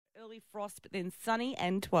Early frost, but then sunny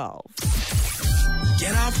and 12.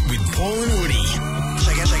 Get up with Paul and Woody.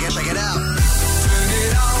 Check it out. Turn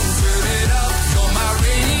it up on my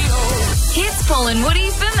radio. Hits Paul and Woody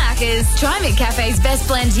for Maccas. Try McCafe's best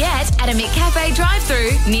blend yet at a McCafe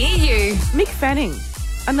drive-thru near you. Mick Fanning,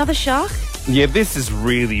 another shark? Yeah, this is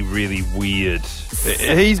really, really weird.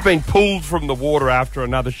 He's been pulled from the water after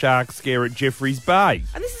another shark scare at Jeffreys Bay.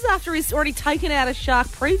 And this is after he's already taken out a shark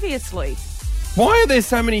previously. Why are there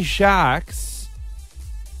so many sharks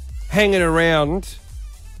hanging around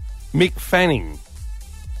Mick Fanning?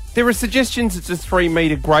 There are suggestions it's a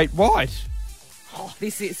 3-metre great white. Oh,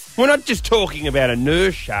 this is... We're not just talking about a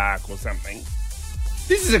nurse shark or something.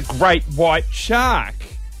 This is a great white shark.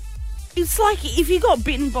 It's like if you got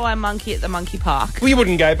bitten by a monkey at the monkey park. Well, you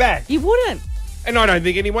wouldn't go back. You wouldn't. And I don't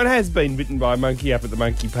think anyone has been bitten by a monkey up at the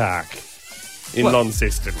monkey park in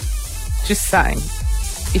Launceston. Just saying,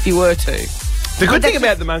 if you were to. The good thing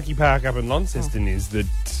about the monkey park up in Launceston is that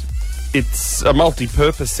it's a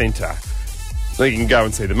multi-purpose centre. So you can go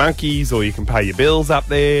and see the monkeys, or you can pay your bills up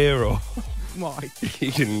there, or Why?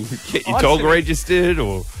 you can get your dog registered,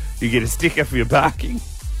 or you get a sticker for your parking.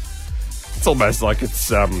 It's almost like it's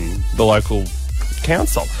the local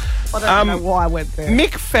council. I don't know why I went there.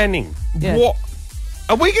 Mick Fanning. Yeah. What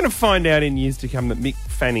are we going to find out in years to come that Mick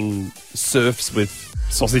Fanning surfs with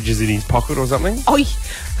sausages in his pocket or something? Oh,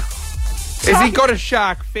 Has he got a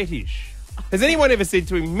shark fetish? Has anyone ever said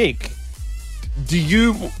to him, Mick, do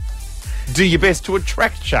you do your best to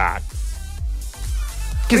attract sharks?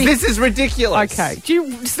 Because this is ridiculous. okay.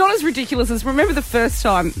 It's not as ridiculous as remember the first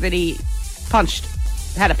time that he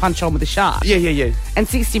had a punch on with a shark. Yeah. And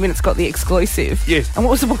 60 Minutes got the exclusive. Yes. And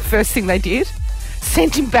what was the first thing they did?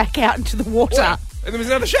 Sent him back out into the water. What? And there was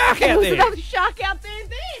another shark And out there there. was another shark out there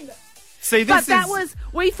then. See, But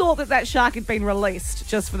we thought that shark had been released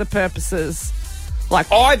just for the purposes, like...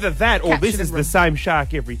 either that or this Captured is and the same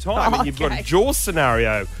shark every time. Oh, And you've got a okay. Jaws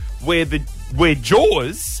scenario where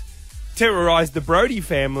Jaws terrorised the Brody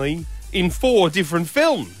family in 4 different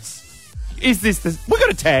films. Is this we've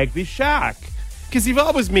got to tag this shark. Because if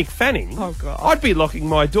I was Mick Fanning, Oh, God. I'd be locking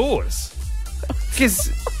my doors.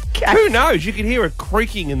 Because who knows? You could hear a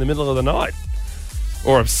creaking in the middle of the night.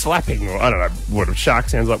 Or a slapping, or I don't know what a shark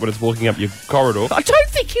sounds like when it's walking up your corridor. I don't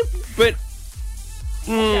think you... But,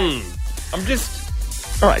 I'm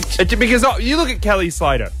just... All right. Because you look at Kelly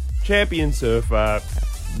Slater, champion surfer,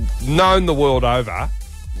 known the world over.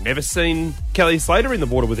 Never seen Kelly Slater in the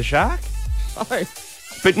water with a shark. Oh.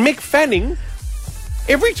 But Mick Fanning,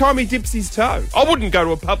 every time he dips his toe, I wouldn't go to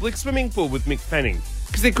a public swimming pool with Mick Fanning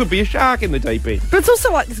because there could be a shark in the deep end. But it's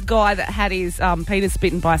also like this guy that had his penis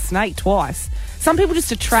bitten by a snake twice. Some people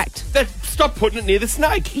just attract... Stop putting it near the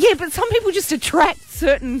snake. Yeah, but some people just attract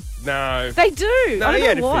certain... No. They do. No, I he don't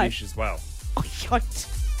had know a why. finish as well. Oh,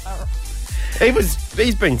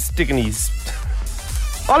 He's been sticking his...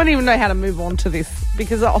 I don't even know how to move on to this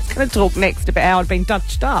because I was going to talk next about how I'd been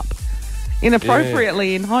touched up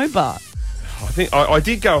inappropriately in Hobart. I think I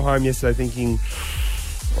did go home yesterday thinking,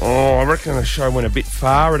 I reckon the show went a bit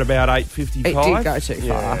far at about 8:55. It did go too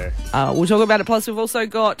far. We'll talk about it. Plus, we've also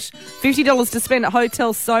got $50 to spend at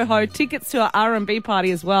Hotel Soho. Tickets to our R&B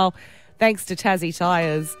party as well. Thanks to Tassie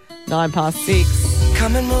Tyres. 6:09.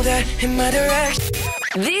 Come and move that in my direction.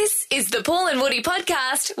 This is the Paul and Woody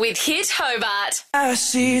podcast with Hit Hobart.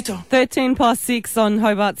 6:13 on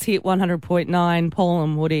Hobart's Hit 100.9. Paul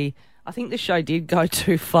and Woody. I think the show did go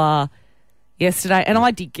too far yesterday, and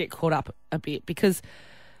I did get caught up a bit because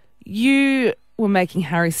you were making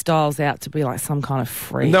Harry Styles out to be like some kind of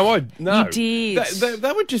freak. No. You did.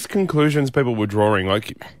 They were just conclusions people were drawing.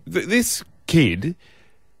 Like, this kid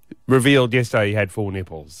revealed yesterday he had 4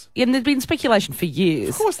 nipples. Yeah, and there'd been speculation for years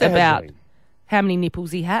Of course there has about been. how many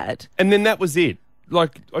nipples he had. And then that was it.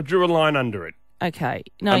 Like, I drew a line under it. Okay.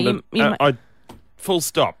 No, I full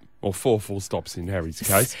stop. Or 4 full stops in Harry's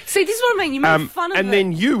case. See, this is what I mean. You made fun of it. And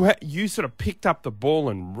then you sort of picked up the ball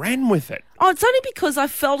and ran with it. Oh, it's only because I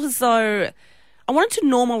felt as though I wanted to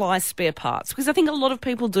normalise spare parts because I think a lot of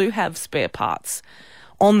people do have spare parts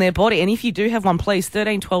on their body. And if you do have one, please,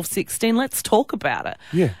 13, 12, 16, let's talk about it.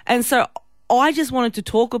 Yeah. And so I just wanted to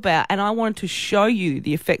talk about and I wanted to show you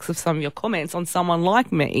the effects of some of your comments on someone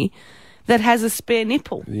like me that has a spare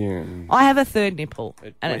nipple. Yeah. I have a third nipple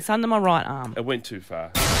and it's under my right arm. It went too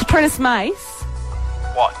far. Apprentice Mace.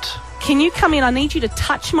 What? Can you come in? I need you to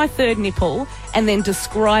touch my third nipple and then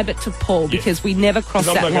describe it to Paul because we never crossed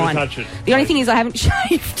 'Cause I'm that not line. gonna touch it. The only thing is I haven't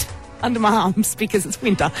shaved. under my arms because it's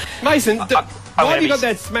winter. Mason, why have you got be-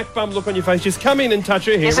 that smack bum look on your face? Just come in and touch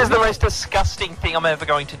her hair. This is the most disgusting thing I'm ever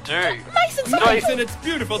going to do. Mason, Mason, it's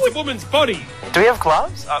beautiful. It's a woman's body. Do we have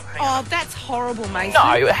gloves? Hang on. Oh, that's horrible, Mason.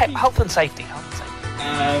 No, health and safety. Health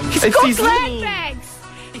and safety. He's got his flag little- bags.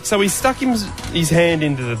 So he stuck his hand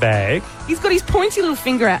into the bag. He's got his pointy little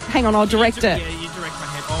finger out. Hang on, I'll direct it. Yeah, you direct my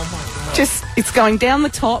head. Oh my god. Just, it's going down the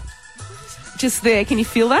top. Just there. Can you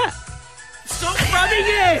feel that? Stop rubbing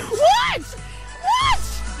it! What? What?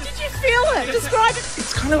 Did you feel it? Describe it.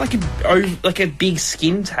 It's kind of like a big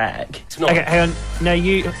skin tag. It's not. Okay, hang on. No,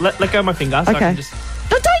 you let go of my finger. So I Okay. can just...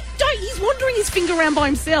 No, don't. He's wandering his finger around by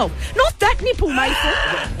himself. Not that nipple, Mason.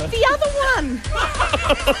 The other one.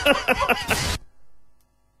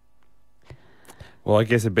 Well, I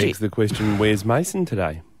guess it begs the question, where's Mason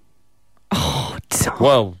today? Oh,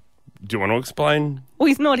 Well, do you want to explain? well,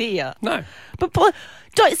 he's not here. No. But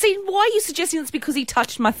don't see why are you suggesting it's because he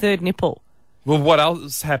touched my third nipple? Well, what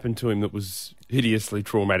else happened to him that was hideously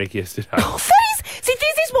traumatic yesterday? Oh, this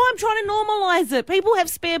is why I'm trying to normalise it. People have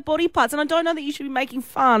spare body parts, and I don't know that you should be making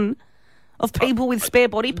fun of people with spare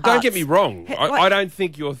body parts. Don't get me wrong. Like- I don't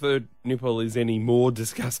think your third nipple is any more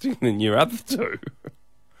disgusting than your other two.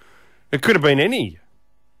 It could have been any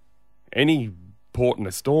port in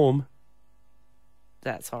a storm.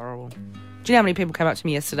 That's horrible. Do you know how many people came up to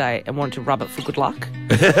me yesterday and wanted to rub it for good luck?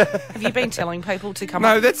 Have you been telling people to come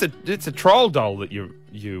No, up? that's a troll doll that you.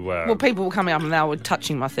 Well, people were coming up and they were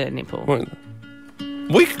touching my third nipple. Well, do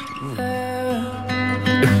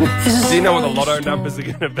you know what the lotto numbers are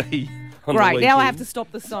going to be? On Right, the now I weekend? have to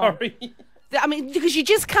stop the song. Sorry. I mean, because you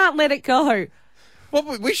just can't let it go.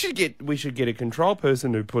 Well, we should get a control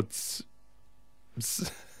person who puts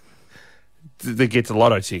that gets a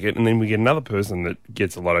lotto ticket, and then we get another person that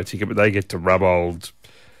gets a lotto ticket, but they get to rub old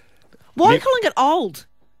Why are you Nip- calling it old?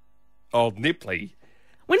 Nipply,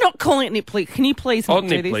 We're not calling it nipply. Can you please not old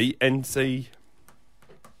do this? Nipply, and see.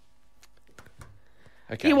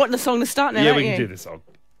 Okay. You want the song to start now, yeah, don't we you? can do this song.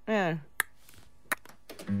 Yeah.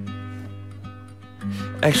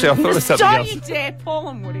 Actually, I thought of something Don't else. you dare, Paul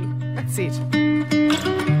and Woody. That's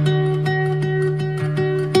it.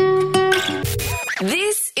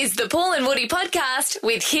 This is the Paul and Woody podcast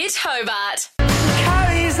with Hit Hobart.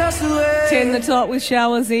 10 the top with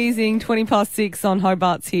showers easing, 20 past 6 on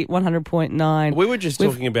Hobart's Hit 100.9. We were just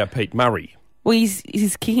talking about Pete Murray, Well, he's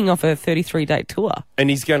kicking off a 33-day tour. and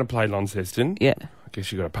he's going to play Launceston. Yeah. I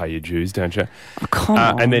guess you got to pay your dues, don't you? Oh, come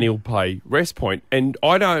on. And then he'll play Rest Point. And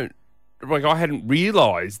I hadn't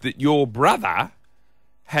realised that your brother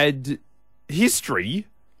had history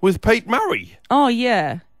with Pete Murray. Oh,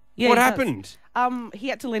 yeah. Yeah. What he does. happened? He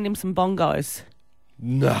had to lend him some bongos.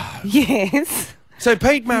 No. Yes. So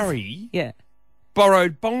Pete Murray Yeah.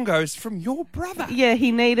 borrowed bongos from your brother. Yeah,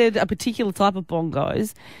 he needed a particular type of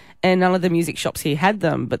bongos, and none of the music shops here had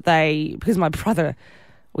them, but because my brother,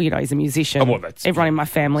 well, he's a musician. Oh, well, that's- everyone in my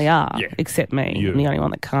family are, Yeah. except me. You. I'm the only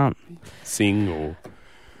one that can't. Sing or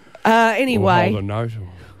Anyway. hold a note.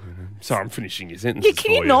 Sorry, I'm finishing your sentence. Yeah,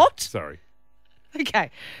 can you not? Sorry.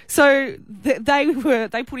 Okay, so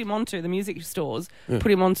they put him onto the music stores,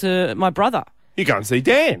 put him onto my brother, You go and see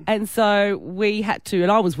Dan. and so we had to,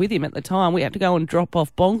 and I was with him at the time. We had to go and drop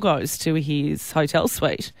off bongos to his hotel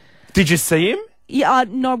suite. Did you see him? Yeah,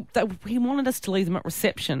 no, he wanted us to leave them at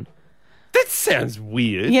reception. That sounds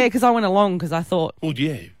weird. Yeah, because I went along because I thought, Well,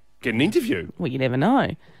 yeah. Get an interview. well, you never know.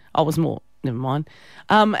 I was more, never mind.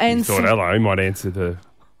 And You thought, hello, might answer the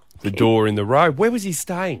door in the road. Where was he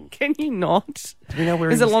staying? can you not? Do we know where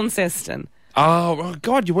It was he at was? Launceston. Oh,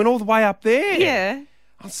 God, you went all the way up there. Yeah.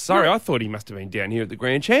 Oh, sorry, I thought he must have been down here at the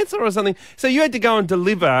Grand Chancellor or something. So you had to go and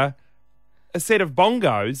deliver a set of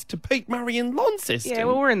bongos to Pete Murray in Launceston. Yeah,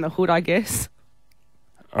 well, we're in the hood, I guess.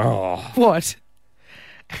 Oh. What?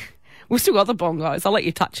 We've still got the bongos. I'll let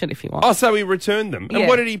you touch it if you want. Oh, so he returned them. And Yeah.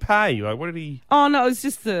 what did he pay? Like, what did he... Oh, no, it was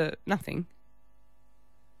just nothing.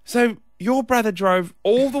 So your brother drove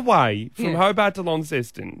all the way from Yeah. Hobart to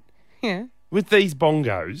Launceston Yeah. with these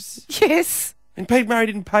bongos, Yes. and Pete Murray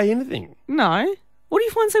didn't pay anything. No. What do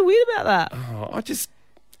you find so weird about that? Oh,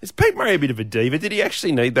 is Pete Murray a bit of a diva? Did he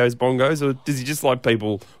actually need those bongos, or does he just like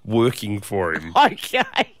people working for him? Okay.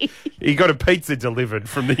 He got a pizza delivered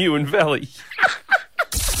from the Huon Valley.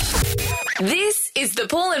 This is the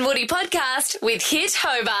Paul and Woody podcast with Hit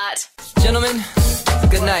Hobart. Gentlemen,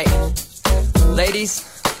 good night. Ladies,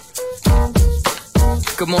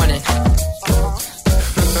 good morning.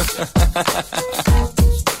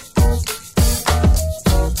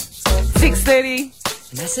 6:30.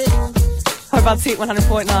 And that's it. Hobart's Hit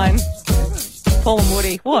 100.9. Paul and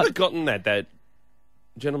Woody. I've What? forgotten that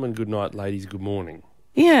gentlemen, good night, ladies, good morning.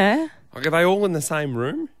 Yeah. Like, are they all in the same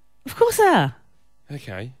room? Of course they are.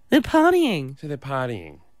 Okay. They're partying. So they're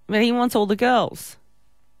partying. But he wants all the girls.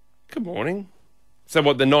 Good morning. So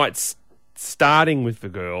what, the night's starting with the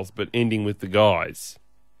girls but ending with the guys?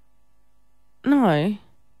 No.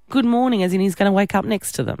 Good morning, as in he's going to wake up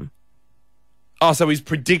next to them. Oh, so he's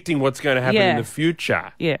predicting what's going to happen Yeah. in the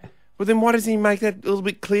future. Yeah. Well, then why doesn't he make that a little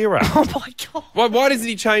bit clearer? Oh, my God. Why doesn't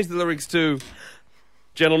he change the lyrics to,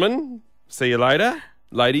 gentlemen, see you later,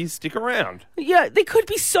 ladies, stick around? Yeah, there could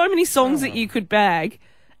be so many songs that you could bag,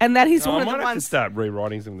 and that is Oh, one I of might the have to ones. start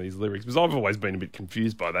rewriting some of these lyrics because I've always been a bit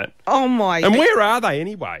confused by that. Oh, my. And where are they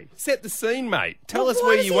anyway? Set the scene, mate. Tell Well, us why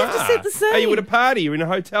where does you he have are. to set the Are you scene? at a party? You're in a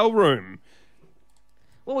hotel room.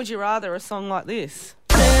 What would you rather, a song like this?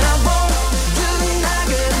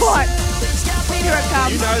 What? Here it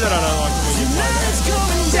comes. You know that I don't like it when you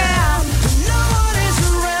play that. This is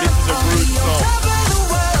a rude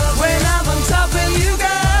song.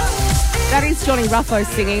 That is Johnny Ruffo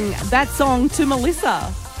singing that song to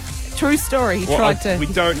Melissa. True story. He tried to. We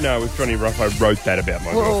don't know if Johnny Ruffo wrote that about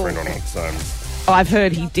my Whoa. girlfriend or not. So, I've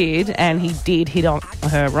heard he did, and he did hit on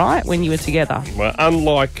her, right, when you were together. well,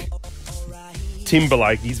 unlike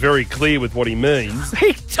Timberlake, he's very clear with what he means,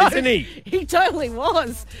 isn't he? He totally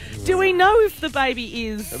was. Do we know if the baby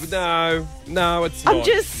is? No, it's I'm not.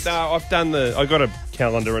 just- No, I got a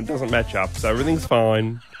calendar and it doesn't match up, so everything's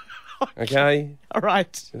fine. Okay? All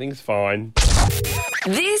right. Everything's fine.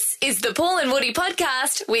 This is the Paul and Woody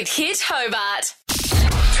podcast with Hit Hobart.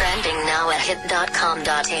 Trending now at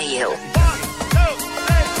hit.com.au.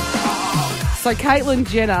 So Caitlyn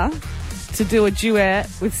Jenner to do a duet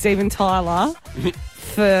with Steven Tyler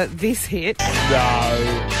for this hit.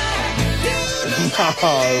 No.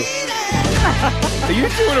 Are you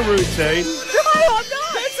doing a routine? No, I'm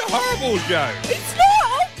not. That's a horrible joke. It's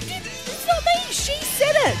not. It's not me. She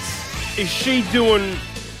said it. Is she doing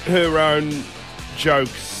her own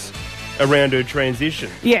jokes around her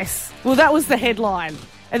transition? Yes. Well, that was the headline.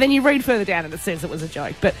 And then you read further down and it says it was a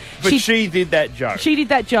joke. But she did that joke. She did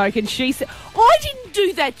that joke and she said, I didn't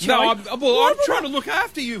do that joke. No, I'm Why would trying to look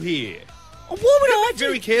after you here. What would I Be do?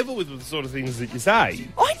 very careful with the sort of things that you say.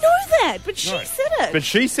 I know that, but she said it. But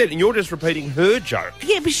she said, and you're just repeating her joke.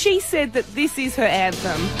 Yeah, but she said that this is her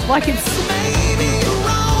anthem. Like it's...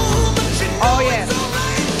 Oh, yeah.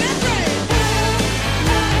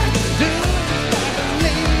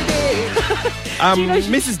 Do you know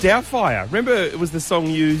Mrs. Doubtfire. Remember it was the song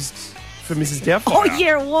used for Mrs. Doubtfire? Oh,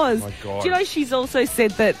 yeah, it was. Oh, my God. Do you know she's also said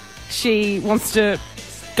that she wants to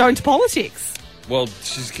go into politics? Well,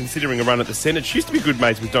 she's considering a run at the Senate. She used to be good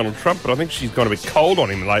mates with Donald Trump, but I think she's gone a bit cold on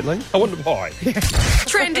him lately. I wonder why.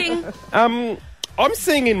 Trending. I'm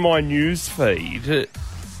seeing in my news feed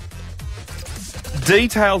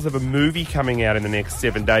details of a movie coming out in the next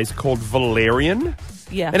 7 days called Valerian.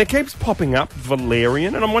 Yeah. And it keeps popping up,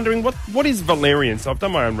 Valerian, and I'm wondering, what is Valerian? So I've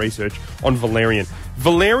done my own research on Valerian.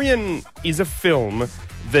 Valerian is a film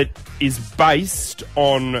that is based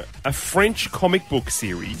on a French comic book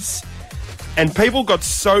series, and people got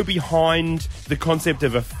so behind the concept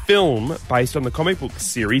of a film based on the comic book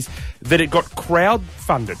series that it got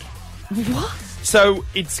crowdfunded. What? So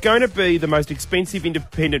it's going to be the most expensive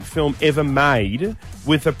independent film ever made,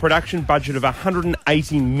 with a production budget of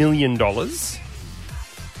 $180 million.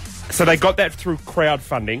 So they got that through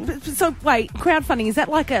crowdfunding. So, wait, crowdfunding, is that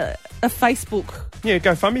like a Facebook? Yeah,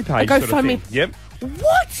 GoFundMe page. A sort of GoFundMe. thing. Yep.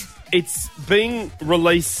 What? It's being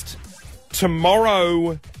released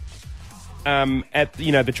tomorrow at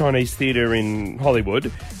the Chinese theatre in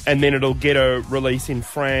Hollywood, and then it'll get a release in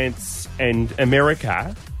France and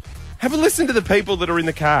America. Have a listen to the people that are in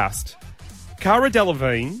the cast: Cara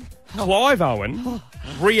Delevingne, Clive Owen,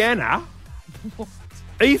 Rihanna,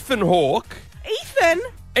 Ethan Hawke,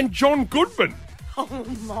 and John Goodman. Oh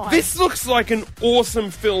my! This looks like an awesome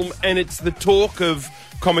film, and it's the talk of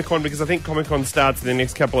Comic-Con, because I think Comic-Con starts in the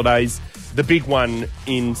next couple of days, the big one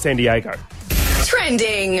in San Diego.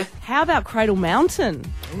 Trending. How about Cradle Mountain?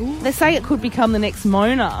 They say it could become the next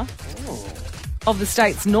Mona of the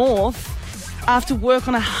state's north after work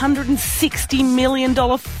on a $160 million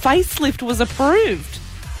facelift was approved.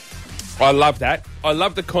 I love that. I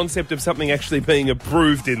love the concept of something actually being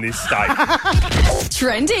approved in this state.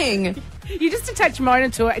 Trending. You just attach Mona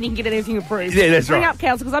to it and you can get anything approved. Yeah, that's Bring right. up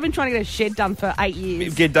council, because I've been trying to get a shed done for 8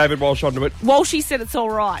 years. Get David Walsh onto it. Walshy said it's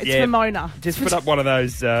all right. It's Yeah. for Mona. Just put up one of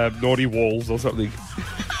those naughty walls or something.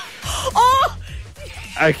 Oh!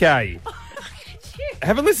 Okay.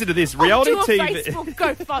 Have a listen to this. Reality I'll do a TV. Facebook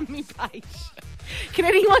GoFundMe page. Can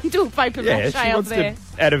anyone do a paper Yeah, mache she up wants there?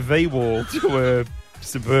 to add a V wall to her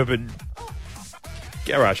suburban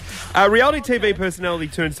garage. Reality TV personality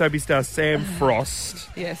turned soapy star Sam Frost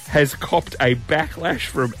Yes. has copped a backlash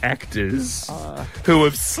from actors who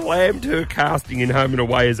have slammed her casting in Home and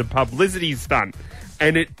Away as a publicity stunt,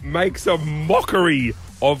 and it makes a mockery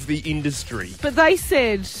of the industry. But they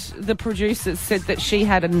said, the producers said that she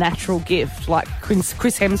had a natural gift, like Chris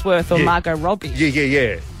Hemsworth or Yeah. Margot Robbie.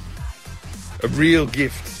 Yeah. A real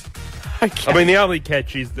gift. Okay. I mean, the only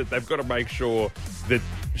catch is that they've got to make sure that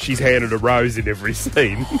she's handed a rose in every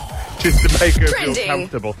scene just to make her feel Trending.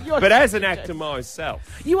 comfortable. You're But as an actor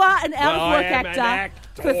myself, You are an I out-of-work am an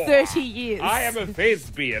actor for 30 years. I am a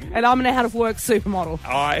thespian. And I'm an out-of-work supermodel.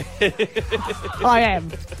 I, I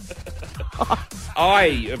am.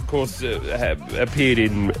 of course, have appeared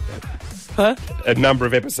in Huh? a number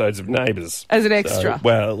of episodes of Neighbours. As an extra.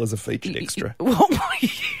 Well, as a featured extra. What were you?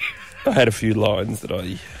 I had a few lines that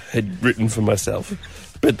I had written for myself,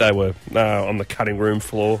 but they were on the cutting room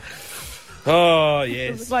floor. Oh,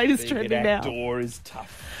 yes. The latest Being trending an now. actor is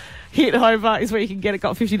tough. Hit Hobart is where you can get it.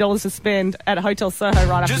 Got $50 to spend at Hotel Soho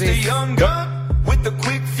right after this. young gun with the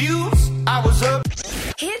quick fuse. I was up.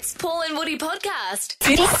 Hits Paul and Woody podcast.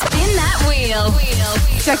 Spin that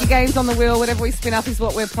wheel. Check your games on the wheel. Whatever we spin up is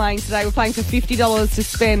what we're playing today. We're playing for $50 to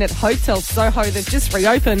spend at Hotel Soho. They've just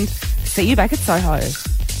reopened. See you back at Soho.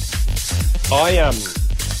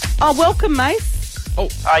 Oh, welcome, Mace.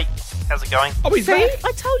 Hey, how's it going? Oh, he's See, back.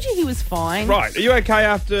 I told you he was fine. Right, are you okay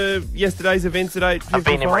after yesterday's events at 8:55? I've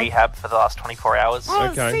been in rehab for the last 24 hours. Oh,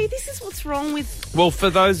 Okay. see, this is what's wrong with... Well, for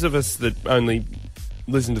those of us that only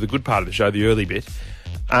listen to the good part of the show, the early bit,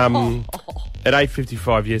 at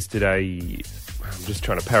 8:55 yesterday, I'm just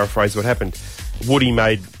trying to paraphrase what happened. Woody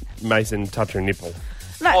made Mason touch her nipple.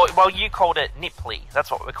 No, Well, you called it nipply.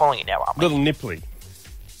 That's what we're calling it now, aren't we? Little nipply.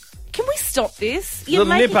 can we stop this? Little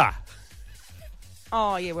making- nipper.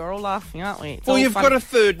 Oh, yeah, we're all laughing, aren't we? It's Well, all you've funny. got a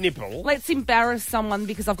third nipple. Let's embarrass someone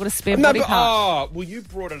because I've got a spare No, body but, part. well, you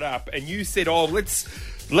brought it up and you said, let's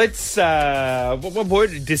what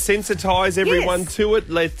word? Desensitize everyone Yes. to it.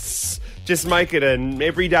 Let's just make it an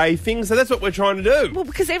everyday thing. So that's what we're trying to do. Well,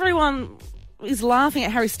 because everyone is laughing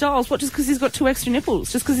at Harry Styles, what, just because he's got 2 extra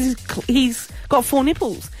nipples? Just because he's got 4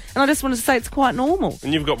 nipples? And I just wanted to say it's quite normal.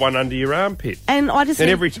 And you've got one under your armpit. And I just... And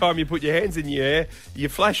think- every time you put your hands in your hair, you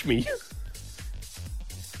flash me.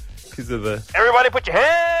 Because of the... Everybody put your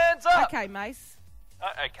hands up! Okay, Mace.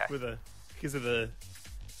 Okay. Because of the...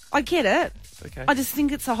 I get it. Okay. I just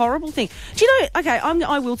think it's a horrible thing. Do you know, okay,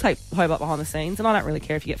 I will take Hobart behind the scenes, and I don't really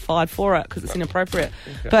care if you get fired for it because it's inappropriate.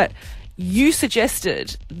 Okay. But you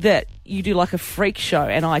suggested that you do like a freak show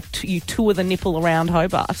and you tour the nipple around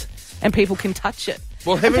Hobart and people can touch it.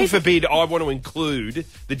 Well, And heaven people- forbid I want to include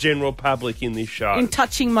the general public in this show. In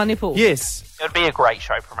touching my nipple. Yes, It would be a great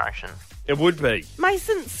show promotion. it would be.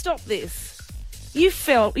 Mason, stop this. You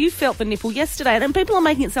felt the nipple yesterday, and people are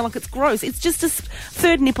making it sound like it's gross. It's just a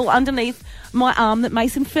third nipple underneath my arm that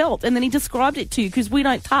Mason felt, and then he described it to you because we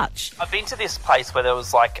don't touch. I've been to this place where there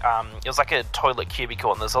was like it was like a toilet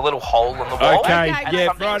cubicle and there's a little hole in the wall. Okay, and yeah,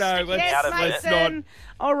 something righto, sticking let's- out of let's it. not-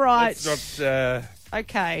 All right. Let's not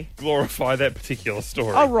Okay. glorify that particular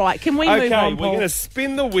story. All right. Can we move Okay, on, we're Paul? going to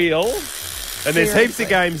spin the wheel, and there's heaps Seriously. of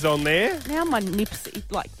games on there. Now my nips,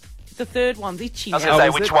 like, the third one's itchy I was now. going to say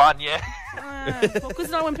is which it? one, yeah. Because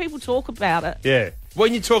when people talk about it. Yeah.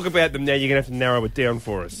 When you talk about them now, you're going to have to narrow it down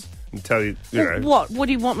for us and tell you, you know. What? What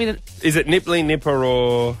do you want me to... Is it nipply, nipper,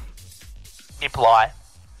 or Nipply.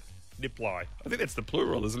 nipli? I think that's the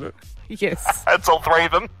plural, isn't it? Yes. That's all 3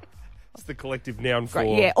 of them. It's the collective noun for...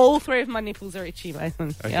 Great. Yeah, all 3 of my nipples are itchy,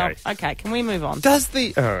 Mason. Okay. Yeah. Okay, can we move on? Does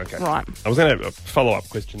the... Oh, okay. Right. I was going to have a follow-up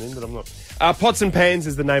question then, but I'm not. Pots and Pans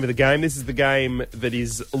is the name of the game. This is the game that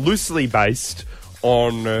is loosely based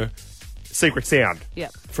on Secret Sound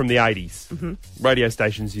Yep. from the 80s. Mm-hmm. Radio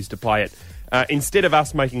stations used to play it. Instead of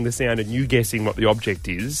us making the sound and you guessing what the object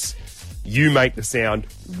is, you make the sound,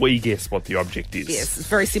 we guess what the object is. Yes, it's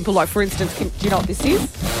very simple. Like, for instance, do you know what this is?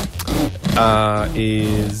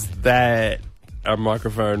 Is that a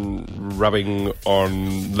microphone rubbing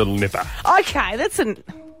on Little Nipper? Okay, that's an...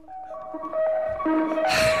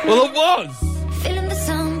 Well, it was! Feeling the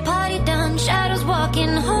sun, party done, shadows walking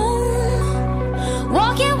home.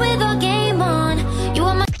 Walking with a game on. You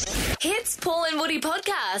are my... Hits Paul and Woody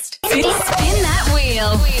podcast. Spin that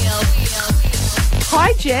wheel.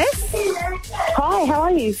 Hi, Jess. Hi, how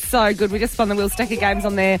are you? So good. We just spun the wheel, stack of games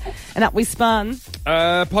on there, and up we spun.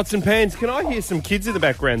 Pots and Pans, can I hear some kids in the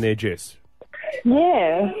background there, Jess?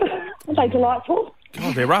 Yeah. Are they delightful?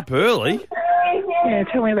 God, they're up early. Yeah,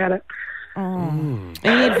 tell me about it.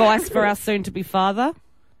 Any advice for our soon-to-be father?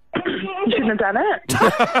 You shouldn't have done it.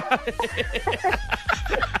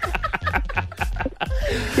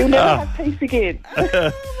 You'll never have peace again.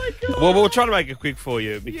 Well, we'll try to make it quick for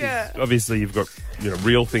you because obviously you've got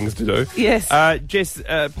real things to do. Yes. Jess,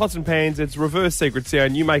 pots and pans, it's reverse secret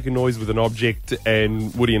sound. You make a noise with an object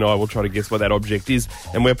and Woody and I will try to guess what that object is.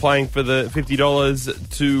 And we're playing for the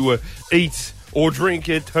 $50 to eat or drink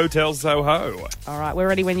at Hotel Soho. All right, we're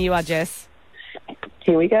ready when you are, Jess.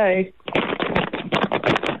 Here we go.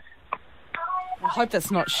 I hope that's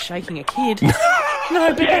not shaking a kid. No,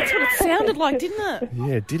 but that's what it sounded like, didn't it?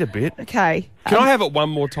 Yeah, it did a bit. Okay. Can I have it one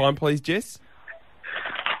more time, please, Jess?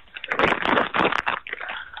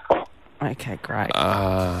 Okay, great.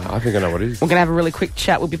 I think I know what it is. We're going to have a really quick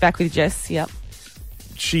chat. We'll be back with Jess. Yep.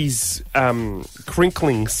 She's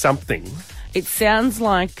crinkling something. It sounds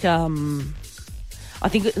like, I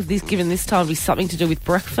think given this time, it'll be something to do with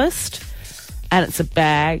breakfast. And it's a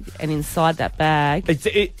bag, and inside that bag...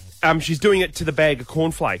 She's doing it to the bag of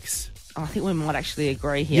cornflakes. I think we might actually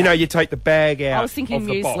agree here. You know, you take the bag out. I was thinking of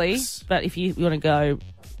the muesli, box. but if you want to go...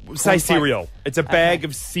 Say cereal. It's a bag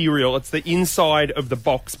of cereal. It's the inside of the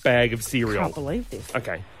box bag of cereal. I can't believe this.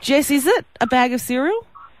 Okay. Jess, is it a bag of cereal?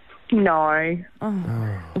 No.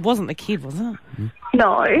 Oh. It wasn't the kid, was it?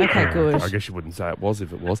 No. Okay, good. I guess you wouldn't say it was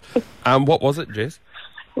if it was. What was it, Jess?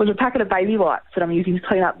 It was a packet of baby wipes that I'm using to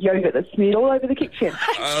clean up yogurt that's smeared all over the kitchen.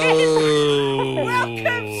 Oh. Welcome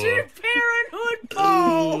to Parenthood,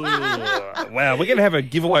 Paul. Wow, we're going to have a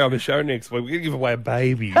giveaway on the show next week. We're going to give away a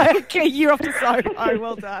baby. Okay, you're off to Soho.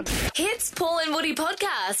 Well done. Hits Paul and Woody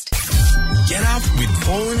podcast. Get up with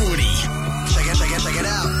Paul and Woody. Check it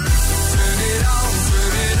out.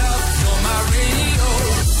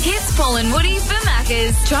 Hits Paul and Woody for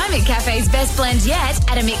Macca's. Try McCafe's best blend yet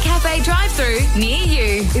at a McCafe drive-thru near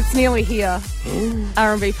you. It's nearly here.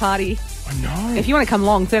 R&B party. I know. If you want to come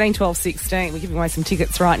along, 13, 12, 16, we're giving away some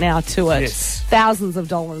tickets right now to it. Yes. Thousands of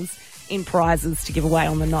dollars in prizes to give away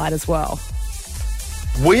on the night as well.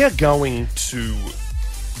 We are going to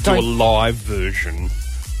do a live version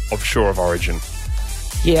of Shore of Origin.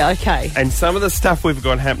 Yeah, okay. And some of the stuff we've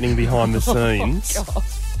got happening behind the scenes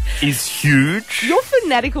is huge. You're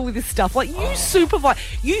fanatical with this stuff. Like, you supervise.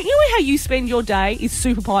 You know how you spend your day is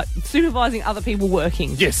supervising other people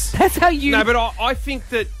working. Yes. That's how you... No, but I think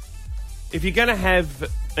that if you're going to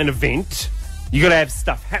have an event, you got to have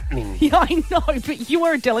stuff happening. Yeah, I know, but you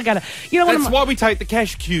are a delegator. You know what? That's why we take the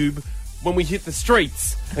cash cube when we hit the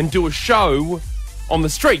streets and do a show on the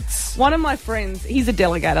streets. One of my friends, he's a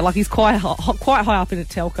delegator. Like, he's quite high up in a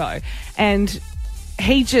telco, and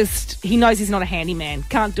he knows he's not a handyman.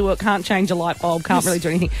 Can't do it. Can't change a light bulb. Can't really do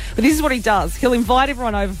anything. But this is what he does. He'll invite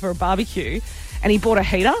everyone over for a barbecue, and he bought a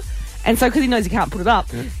heater. And so, because he knows he can't put it up,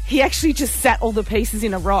 he actually just sat all the pieces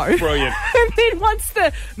in a row. Brilliant. And then once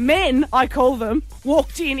the men, I call them,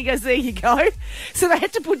 walked in, he goes, there you go. So they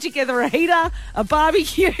had to put together a heater, a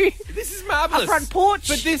barbecue. This is marvellous. A front porch.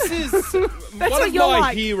 But this is... That's one what of you're my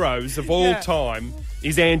like. heroes of all time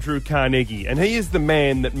is Andrew Carnegie. And he is the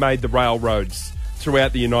man that made the railroads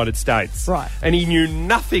throughout the United States. Right. And he knew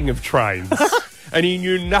nothing of trains. And he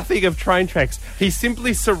knew nothing of train tracks. He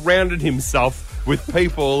simply surrounded himself with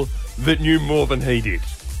people that knew more than he did.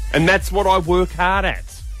 And that's what I work hard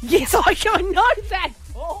at. Yes, I know that,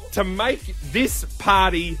 Paul. To make this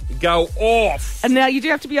party go off. And now you do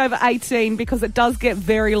have to be over 18 because it does get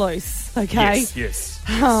very loose, okay? Yes.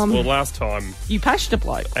 Well, last time... You pashed a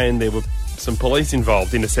bloke. And there were some police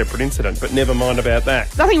involved in a separate incident, but never mind about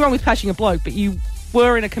that. Nothing wrong with pashing a bloke, but you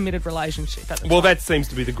were in a committed relationship at the time. Well, that seems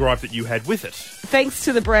to be the gripe that you had with it. Thanks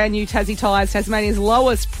to the brand new Tassie Tyres, Tasmania's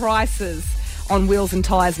lowest prices on wheels and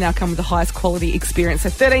tyres now come with the highest quality experience. So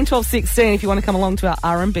 13, 12, 16 if you want to come along to our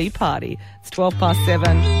R&B party. It's 12 past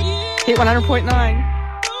 7. Hit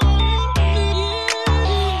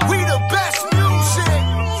 100.9. We the best music.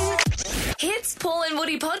 Hits Paul and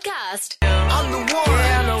Woody podcast. I'm the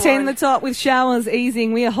one. 10 the top with showers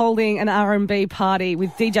easing. We are holding an R&B party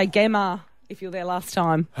with DJ Gemma. If you were there last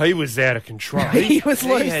time. He was out of control. He was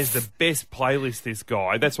loose. He has the best playlist, this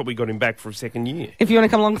guy. That's what we got him back for a second year. If you want to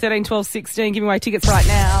come along 13, 12, 16, giving away tickets right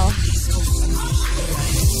now.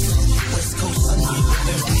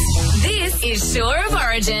 This is Shore of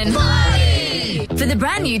Origin. Party! For the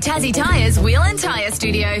brand new Tassie Tyres Wheel and Tyre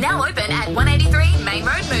Studio. Now open at 183 Main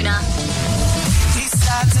Road, Moona.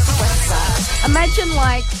 Imagine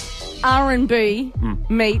like R&B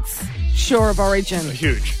meets Shore of Origin.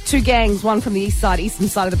 Huge. Two gangs, one from the east side, eastern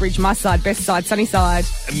side of the bridge, my side, best side, sunny side.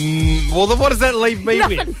 Well, then what does that leave me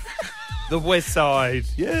Nothing. with? The west side.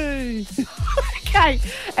 Yay. Okay,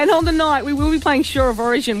 and on the night we will be playing Shore of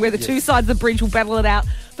Origin, where the two sides of the bridge will battle it out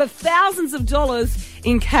for thousands of dollars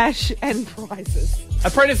in cash and prizes.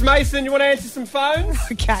 Apprentice Mason, you want to answer some phones?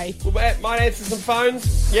 Okay. We might answer some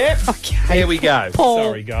phones. Yep. Okay. Here we go. Paul.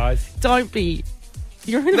 Sorry, guys. Don't be.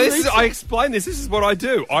 You're in a This is, mood. I explained this. This is what I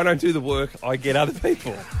do. I don't do the work. I get other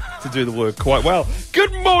people to do the work quite well.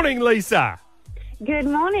 Good morning, Lisa. Good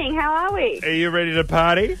morning. How are we? Are you ready to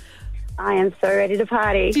party? I am so ready to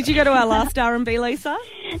party. Did you go to our last R&B, Lisa?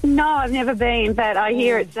 No, I've never been, but I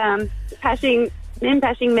hear it's passing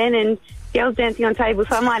men and girls dancing on tables,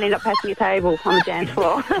 so I might end up passing a table on the dance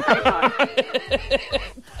floor.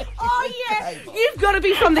 Oh, yeah. You've got to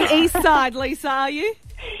be from the east side, Lisa, are you?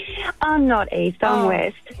 I'm not east, I'm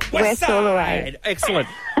west. West all the way. Excellent.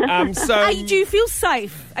 Do you feel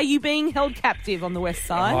safe? Are you being held captive on the west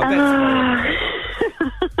side?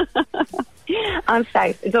 I'm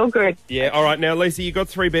safe. It's all good. Yeah, all right. Now, Lisa, you got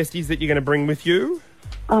 3 besties that you're going to bring with you.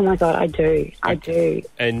 Oh, my God, I do. I do.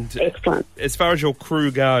 And excellent. As far as your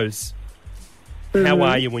crew goes, how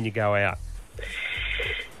are you when you go out?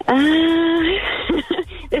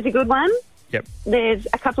 There's a good one. Yep. There's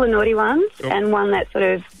a couple of naughty ones and one that sort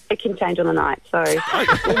of, it can change on the night. So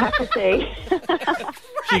we'll have to see.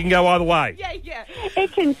 She can go either way. Yeah.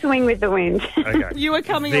 It can swing with the wind. Okay. You are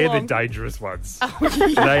coming They're along. the dangerous ones.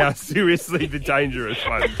 They are seriously the dangerous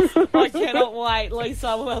ones. I cannot wait,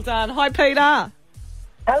 Lisa. Well done. Hi, Peter.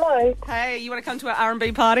 Hello. Hey, you want to come to our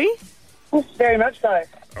R&B party? Very much so.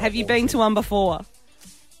 Have you been to one before?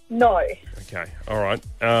 No. Okay, all right.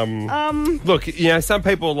 Look, some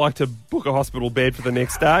people like to book a hospital bed for the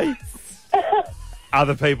next day.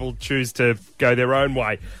 Other people choose to go their own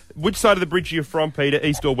way. Which side of the bridge are you from, Peter?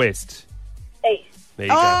 East or west? East. There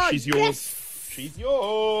you go. She's yours. Yes. She's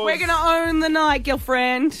yours. We're going to own the night,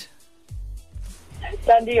 girlfriend.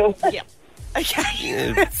 Done deal. Yep. Okay.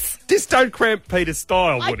 Yeah. Just don't cramp Peter's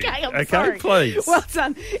style, Woody. Okay, I'm sorry. Please. Well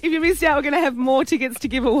done. If you missed out, we're going to have more tickets to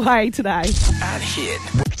give away today. At Hit.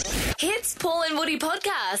 Hits Paul and Woody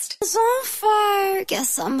podcast. It's on fire.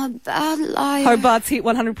 Guess I'm a bad liar. Hobart's hit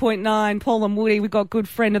 100.9. Paul and Woody. We've got good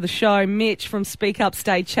friend of the show, Mitch from Speak Up,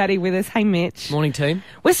 Stay Chatty with us. Hey, Mitch. Morning, team.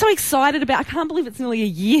 We're so excited about. I can't believe it's nearly a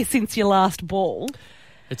year since your last ball.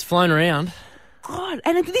 It's flown around. God,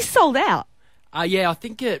 and this sold out. Yeah, I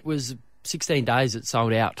think it was 16 days it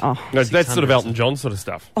sold out. Oh, no, that's sort of Elton John sort of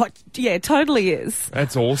stuff. Oh, yeah, it totally is.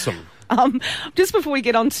 That's awesome. Just before we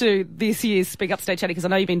get on to this year's Speak Up, Stay Chatty, because I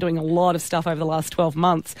know you've been doing a lot of stuff over the last 12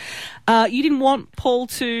 months, you didn't want Paul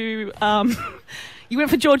to... you went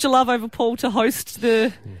for Georgia Love over Paul to host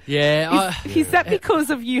the... Yeah. Is that because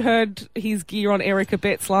of you heard his gear on Erica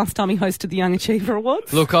Betts last time he hosted the Young Achiever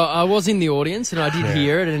Awards? Look, I was in the audience and I did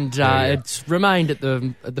hear it, and it's remained at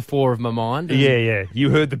the fore of my mind. Yeah. You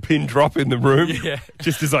heard the pin drop in the room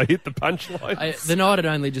just as I hit the punchline. The night had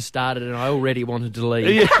only just started and I already wanted to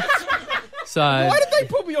leave. Yeah. So why did they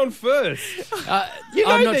put me on first?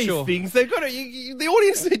 I'm not these sure. things. They've got to. The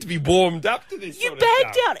audience need to be warmed up to this. You sort of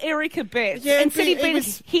bagged stuff. out Erica Betts Yeah, and said he'd but been it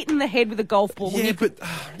was- hit in the head with a golf ball. Yeah, but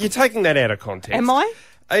you're taking that out of context. Am I?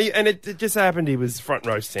 And it just happened he was front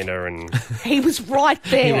row centre and... He was right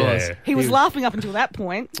there. He was. He was laughing up until that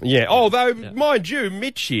point. Yeah, although, mind you,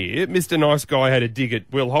 Mitch here, Mr. Nice Guy, had a dig at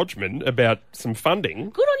Will Hodgman about some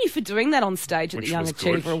funding. Good on you for doing that on stage at Which the Young was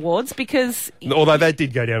Achiever good. Awards, because... Although that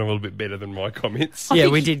did go down a little bit better than my comments. Yeah,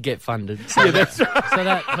 we did get funded. So, that's right. So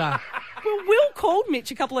that... Well, Will called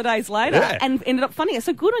Mitch a couple of days later and ended up funding it.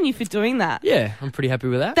 So good on you for doing that. Yeah, I'm pretty happy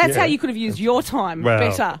with that. That's how you could have used your time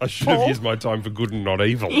better. I should Paul. have used my time for good and not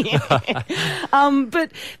evil.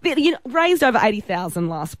 But you raised over 80,000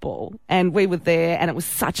 last ball, and we were there, and it was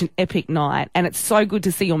such an epic night. And it's so good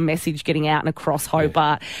to see your message getting out and across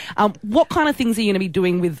Hobart. What kind of things are you going to be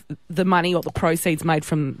doing with the money or the proceeds made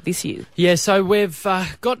from this year? Yeah, so we've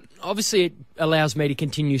got... Obviously, it allows me to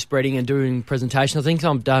continue spreading and doing presentations. I think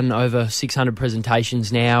I've done over 600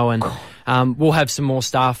 presentations now, and we'll have some more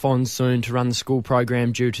staff on soon to run the school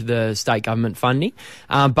program due to the state government funding.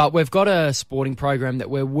 But we've got a sporting program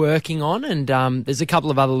that we're working on, and there's a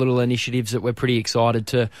couple of other little initiatives that we're pretty excited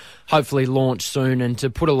to hopefully launch soon, and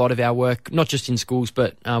to put a lot of our work, not just in schools,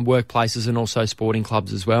 but workplaces and also sporting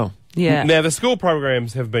clubs as well. Yeah. Now, the school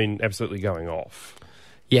programs have been absolutely going off.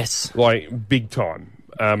 Yes. Like, big time.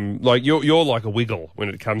 Like you're like a wiggle when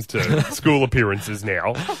it comes to school appearances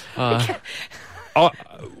now.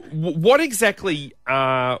 What exactly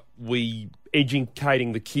are we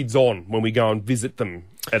educating the kids on when we go and visit them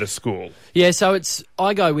at a school? Yeah, so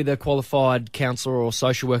I go with a qualified counsellor or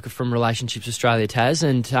social worker from Relationships Australia Tas,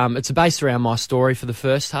 and it's based around my story for the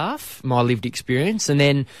first half, my lived experience, and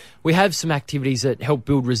then we have some activities that help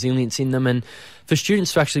build resilience in them, and for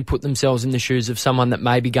students to actually put themselves in the shoes of someone that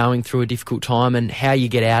may be going through a difficult time and how you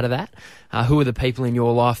get out of that. Who are the people in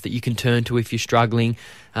your life that you can turn to if you're struggling?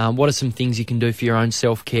 What are some things you can do for your own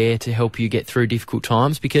self-care to help you get through difficult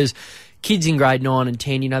times? Because kids in grade 9 and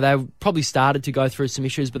 10, they probably started to go through some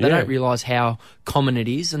issues, but they don't realise how common it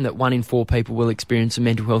is, and that 1 in 4 people will experience a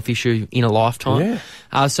mental health issue in a lifetime.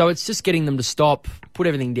 So it's just getting them to stop, put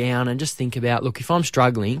everything down, and just think about, look, if I'm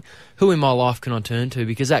struggling, who in my life can I turn to?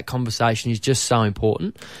 Because that conversation is just so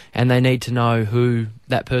important, and they need to know who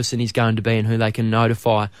that person is going to be and who they can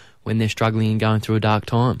notify when they're struggling and going through a dark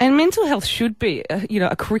time. And mental health should be,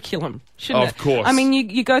 a curriculum, shouldn't it? Of course. I mean,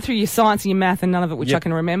 you go through your science and your math and none of it, which I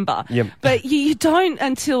can remember. But you don't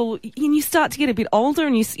until you start to get a bit older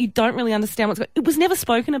and you don't really understand what's going on. It was never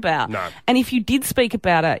spoken about. No. And if you did speak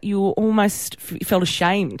about it, you almost felt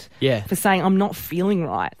ashamed for saying, I'm not feeling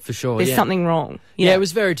right. For sure, There's something wrong. Yeah, it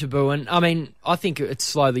was very taboo. And, I mean, I think it's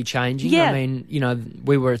slowly changing. Yeah. I mean,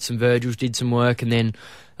 we were at St Virgil's, did some work, and then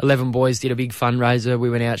 11 boys did a big fundraiser. We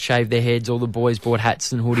went out, shaved their heads. All the boys bought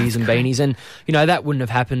hats and hoodies and beanies. And, that wouldn't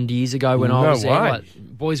have happened years ago when I was there. Like,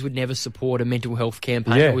 boys would never support a mental health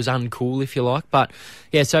campaign. It was uncool, if you like. But,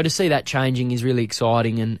 so to see that changing is really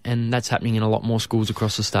exciting, and that's happening in a lot more schools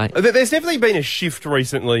across the state. There's definitely been a shift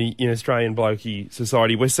recently in Australian blokey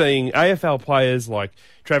society. We're seeing AFL players like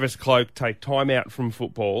Travis Cloke take time out from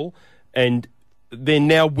football, and they're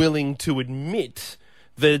now willing to admit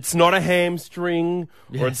that it's not a hamstring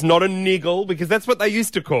or it's not a niggle, because that's what they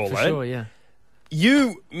used to call it. For sure, yeah.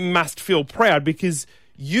 You must feel proud because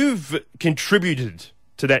you've contributed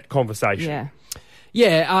to that conversation.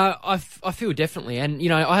 Yeah, I feel definitely. And,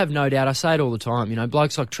 I have no doubt, I say it all the time,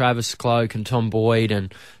 blokes like Travis Cloke and Tom Boyd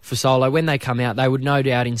and Fasolo, when they come out, they would no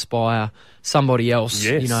doubt inspire somebody else.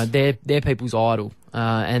 Yes. They're people's idol.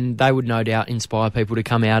 And they would no doubt inspire people to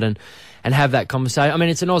come out and have that conversation. I mean,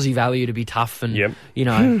 it's an Aussie value to be tough and,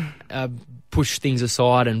 push things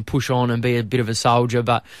aside and push on and be a bit of a soldier.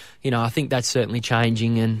 But, I think that's certainly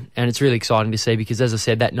changing, and it's really exciting to see because, as I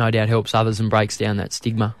said, that no doubt helps others and breaks down that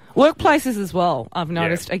stigma. Workplaces as well, I've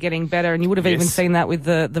noticed, are getting better, and you would have even seen that with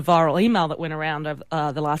the viral email that went around over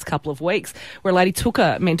the last couple of weeks where a lady took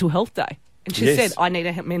a mental health day. And she said, I need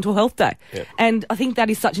a mental health day. And I think that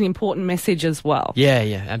is such an important message as well.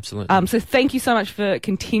 Yeah, absolutely. So thank you so much for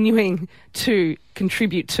continuing to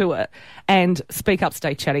contribute to it. And Speak Up,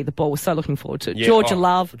 Stay Chatty, the ball. We're so looking forward to it. Georgia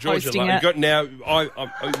Love hosting it.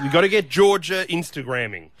 We've got to get Georgia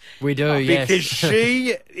Instagramming. We do, yes. Because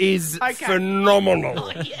she is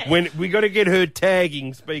phenomenal. When we got to get her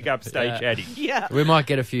tagging Speak Up, Stay Chatty. Yeah. We might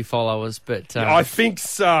get a few followers, but... I think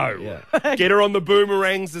so. Get her on the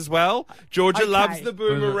boomerangs as well. Georgia loves the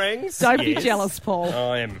boomerangs. Don't be jealous, Paul.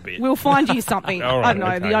 I am a bit. We'll find you something. All right, I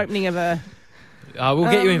don't know, the opening of a... we'll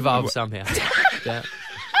get you involved somehow.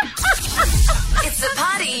 It's the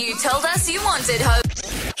party you told us you wanted, Hope.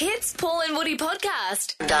 Hits Paul and Woody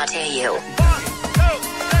podcast.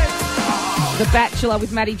 The Bachelor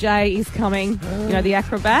with Matty J is coming. The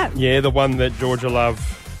acrobat. Yeah, the one that Georgia Love,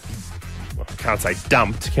 I can't say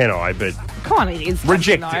dumped, can I? But kind of is.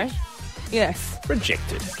 Rejected. Yes.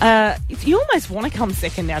 Rejected. You almost want to come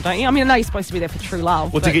second now, don't you? I mean, I know you're supposed to be there for true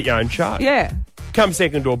love. Well, to get your own show. Yeah. Come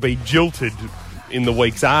second or be jilted in the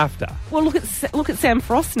weeks after. Well, look at Sam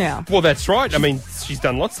Frost now. Well, that's right. I mean, she's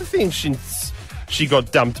done lots of things since she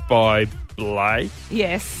got dumped by Blake.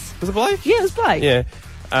 Yes. Was it Blake? Yeah, it was Blake.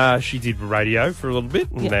 Yeah. She did radio for a little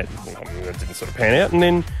bit, and that didn't sort of pan out. And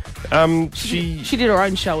then she did her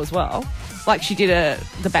own show as well. Like she did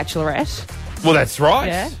The Bachelorette. Well, that's right.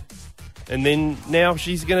 Yeah. And then now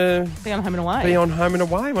she's going to... Be on Home and Away. Be on Home and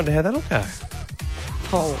Away. I wonder how that'll go.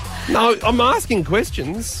 Paul. No, I'm asking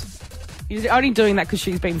questions. You're only doing that because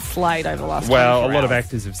she's been slayed over the last 24 Well, a lot hours. of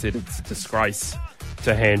actors have said it's a disgrace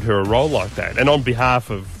to hand her a role like that. And on behalf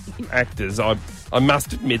of actors, I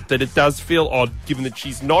must admit that it does feel odd, given that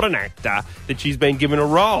she's not an actor, that she's been given a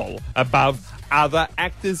role above other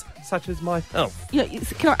actors such as myself.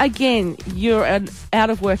 Again, you're an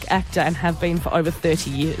out-of-work actor and have been for over 30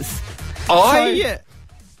 years. I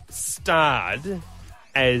starred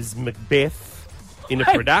as Macbeth in a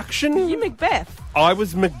production. You Macbeth? I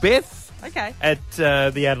was Macbeth. Okay. At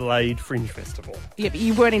the Adelaide Fringe Festival. Yeah, but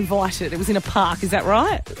you weren't invited. It was in a park, is that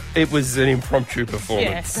right? It was an impromptu performance.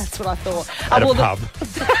 Yes, that's what I thought. At a pub.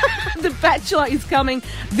 The Bachelor is coming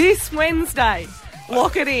this Wednesday.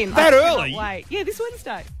 Lock it in. That early? Wait. Yeah, this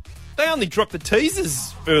Wednesday. They only dropped the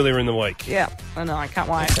teasers earlier in the week. Yeah, I know. I can't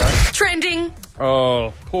wait. Trending.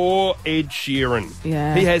 Oh, poor Ed Sheeran.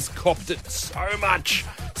 Yeah. He has copped it so much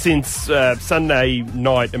since Sunday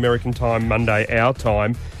night, American time, Monday, our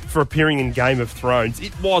time, for appearing in Game of Thrones.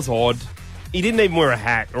 It was odd. He didn't even wear a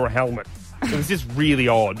hat or a helmet. It was just really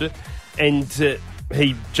odd. And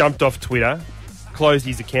he jumped off Twitter, closed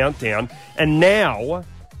his account down, and now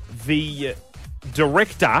the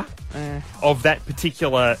director of that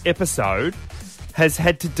particular episode has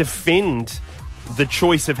had to defend the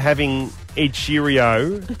choice of having Ed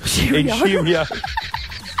Sheeran.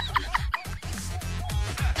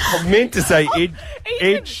 I meant to say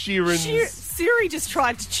Ed Sheeran's... Siri just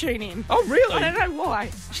tried to tune in. Oh, really? I don't know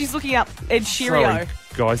why. She's looking up Ed Sorry, Sheeran.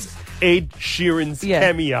 guys. Ed Sheeran's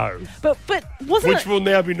cameo. But wasn't which will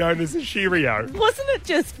now be known as a Cheerio. Wasn't it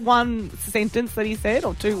just one sentence that he said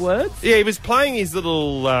or two words? Yeah, he was playing his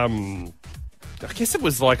little, I guess it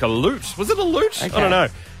was like a lute. Was it a lute? Okay. I don't know.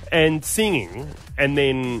 And singing, and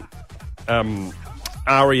then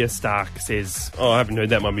Arya Stark says, I haven't heard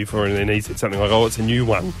that one before, and then he said something like, it's a new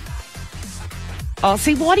one. Oh,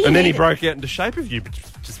 see, why do you And then he need broke out into Shape of You, which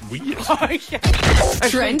is just weird. Okay.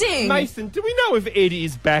 Trending. Mason, do we know if Ed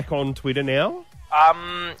is back on Twitter now?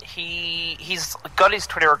 He's got his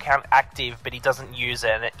Twitter account active, but he doesn't use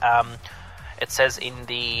it. It says in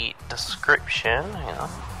the description, hang on,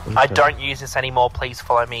 I don't use this anymore. Please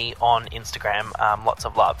follow me on Instagram. Lots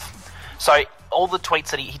of love. So all the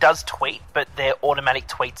tweets that he does tweet, but they're automatic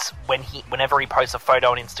tweets. Whenever he posts a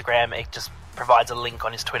photo on Instagram, it just provides a link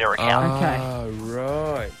on his Twitter account. Oh,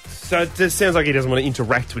 right. So it just sounds like he doesn't want to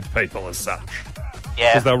interact with people as such.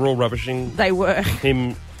 Yeah. Because they were all rubbishing They were.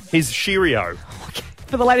 him, his Cheerio.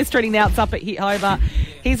 For the latest trending now, it's up at Hit Hobart.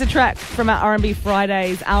 Here's a track from our R&B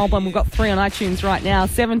Fridays album. We've got 3 on iTunes right now.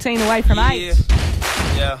 17 away from 8.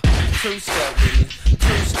 Yeah. 2-step with me.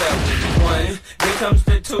 2-step with me. 1. Here comes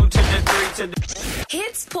the 2 to the 3 to the...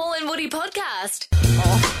 Hits Paul and Woody podcast.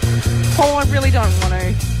 Paul, I really don't want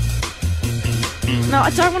to. No, I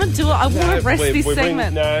don't want to do it. I want to rest this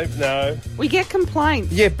segment. No. We get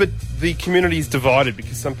complaints. Yeah, but the community's divided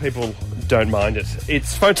because some people don't mind it.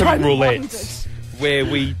 It's phone topic roulette, where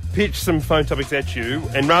we pitch some phone topics at you,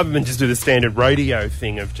 and rather than just do the standard radio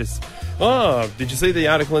thing of just, did you see the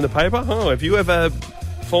article in the paper? Oh, have you ever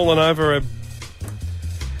fallen over a...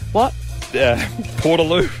 What?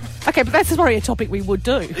 Portaloo. Okay, but that's probably a topic we would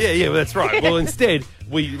do. Yeah, well, that's right. Well, instead,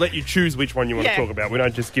 we let you choose which one you want to talk about. We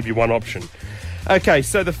don't just give you one option. Okay,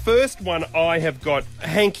 so the first one I have got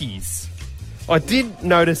hankies. I did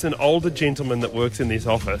notice an older gentleman that works in this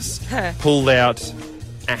office pulled out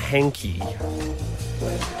a hanky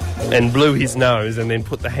and blew his nose and then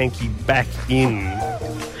put the hanky back in.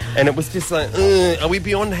 And it was just like, are we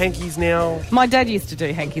beyond hankies now? My dad used to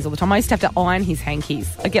do hankies all the time. I used to have to iron his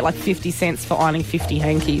hankies. I get like 50 cents for ironing 50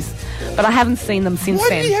 hankies. But I haven't seen them since Why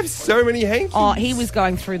then. Why do you have so many hankies? Oh, he was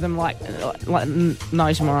going through them like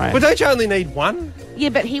no tomorrow. Well, don't you only need one? Yeah,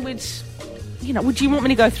 but he would... would you want me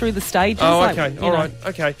to go through the stages? Oh, okay. All right.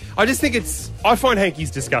 Okay. I just think I find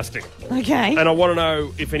hankies disgusting. Okay. And I want to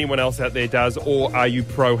know if anyone else out there does, or are you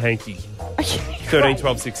pro-hanky? Okay. 13,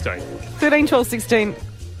 12, 16. 13, 12, 16.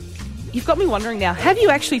 You've got me wondering now, have you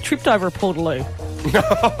actually tripped over a Portaloo?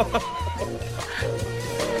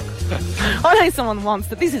 I know someone once,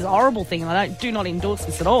 but this is a horrible thing, and I do not endorse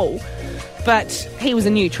this at all, but he was a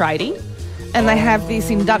new tradie, and they have this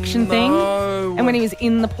induction thing, and when he was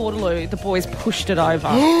in the Portaloo, the boys pushed it over.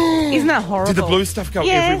 Isn't that horrible? Did the blue stuff go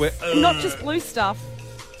everywhere? Not just blue stuff.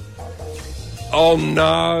 Oh,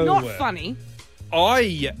 no. Not funny.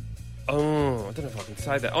 I don't know if I can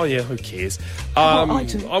say that. Oh, yeah, who cares? I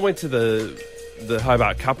do. I went to the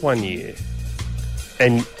Hobart Cup one year,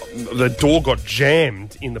 and the door got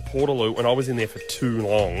jammed in the Portaloo, and I was in there for too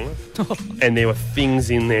long, and there were things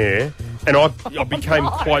in there, and I became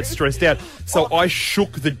quite stressed out. So I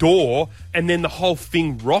shook the door, and then the whole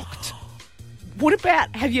thing rocked. What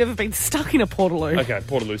about, have you ever been stuck in a Portaloo? Okay,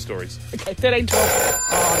 Portaloo stories. Okay, 13, 12.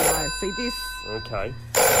 Oh, no, see this? Okay.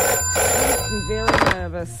 Makes me very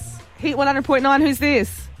nervous. Heat 100.9, who's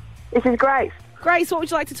this? This is Grace. Grace, what would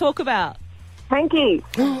you like to talk about? Hankies.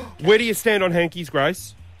 Where do you stand on hankies,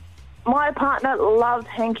 Grace? My partner loves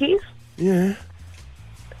hankies. Yeah.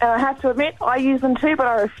 And I have to admit, I use them too, but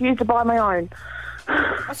I refuse to buy my own.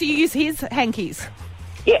 Oh, so you use his hankies?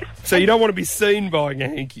 Yes. So you don't want to be seen buying a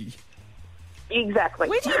hanky? Exactly.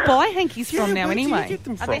 Where do you buy hankies from now, anyway? Where do you get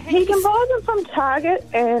them from? He can buy them from Target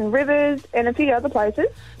and Rivers and a few other places.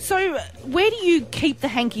 So where do you keep the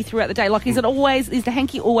hanky throughout the day? Like, is the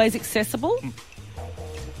hanky always accessible?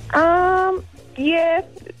 Yeah,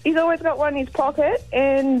 he's always got one in his pocket,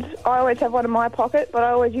 and I always have one in my pocket, but I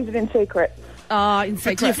always use it in secret. In But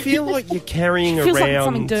secret. do you feel like you're carrying Feels like around it's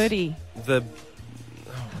something dirty. the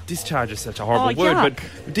discharge is such a horrible word, yuck.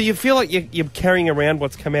 but do you feel like you're carrying around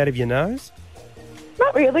what's come out of your nose?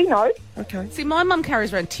 Not really, no. Okay. See, my mum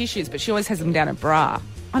carries around tissues, but she always has them down her bra.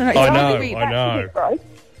 I don't know. It's I only know, weird. I know. That's gross.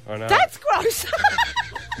 I know. That's gross.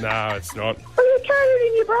 No, it's not. Well, you carry it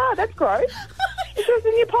in your bra. That's gross. It goes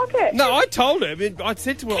in your pocket. No, I told her. I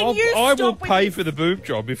said to her, you I will stop with pay this? for the boob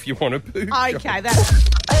job if you want a boob job. Okay, that's...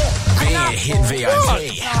 Being a hit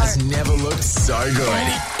VIP has never looked so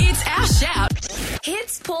good. It's our shout.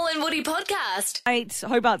 Hits Paul and Woody podcast. 8,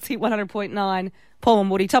 Hobart's hit 100.9. Paul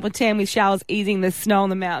and Woody, top of 10 with showers easing the snow on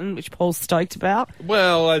the mountain, which Paul's stoked about.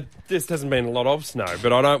 Well, this hasn't been a lot of snow,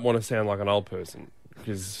 but I don't want to sound like an old person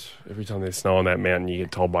because every time there's snow on that mountain, you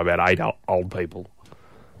get told by about 8 old people.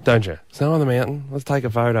 Don't you? Snow on the mountain. Let's take a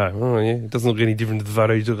photo. Oh, yeah. It doesn't look any different to the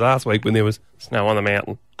photo you took last week when there was snow on the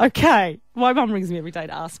mountain. Okay. My mum rings me every day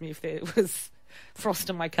to ask me if there was frost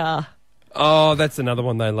in my car. Oh, that's another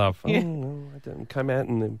one they love. Yeah. Oh, no, I didn't come out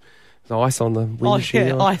and there's ice on the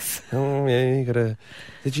windshield. Oh, yeah, ice. Oh, yeah, you got to...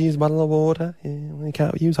 Did you use a bottle of water? Yeah, well, you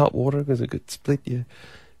can't use hot water because it could split your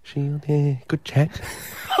shield. Yeah, good chat.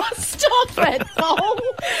 Stop it, Paul.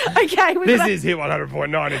 Okay. This is hit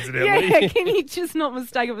 100.9, incidentally. Yeah, can you just not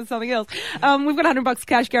mistake it for something else? We've got $100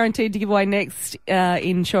 cash guaranteed to give away next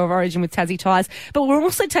in Show of Origin with Tassie Tyres. But we're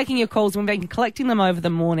also taking your calls. We've been collecting them over the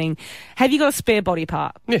morning. Have you got a spare body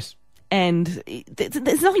part? Yes. And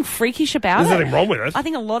there's nothing freakish about it. There's nothing wrong with it. I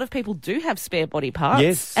think a lot of people do have spare body parts.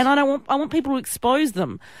 Yes. And I want people to expose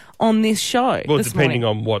them on this show. Well, this depending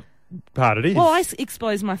morning. on what part it is. Well, I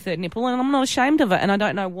expose my third nipple and I'm not ashamed of it. And I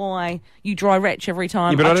don't know why you dry retch every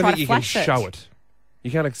time Yeah, but I don't try think to you can flash it. show it.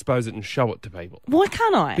 You can't expose it and show it to people. Why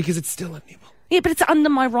can't I? Because it's still a nipple. Yeah, but it's under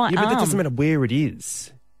my right Yeah, arm. but that doesn't matter where it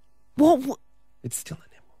is. Well, It's still a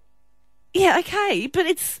nipple. yeah, okay, but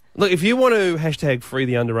it's... Look, if you want to hashtag free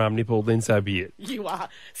the underarm nipple, then so be it. You are.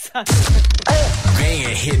 So... Being a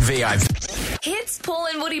hit VIP. Hits Paul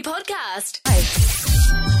and Woody podcast.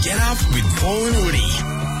 Get up with Paul and Woody.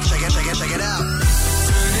 Check it out.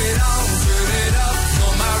 Turn it up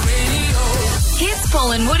on my radio. Hits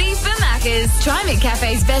Paul and Woody for Macca's. Try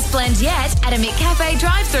McCafe's best blend yet at a McCafe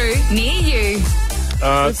drive-thru near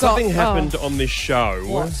you. Something happened on this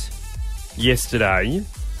show yesterday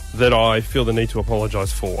that I feel the need to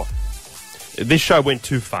apologise for. This show went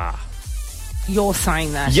too far. You're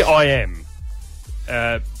saying that? Yeah, I am.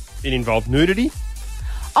 It involved nudity.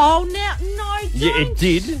 Oh, now, no, don't. Yeah, it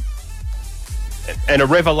did. And a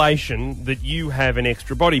revelation that you have an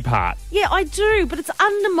extra body part. Yeah, I do, but it's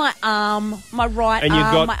under my arm, my right And you've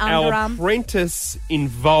arm, got my our underarm. apprentice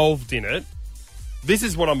involved in it. This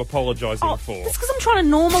is what I'm apologising Oh, for. it's because I'm trying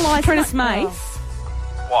to normalise apprentice Mace.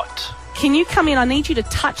 What? Can you come in? I need you to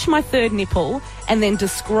touch my third nipple and then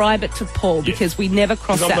describe it to Paul because we never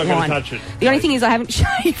crossed 'Cause I'm that not line. gonna touch it. The only thing is I haven't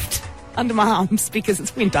shaved under my arms because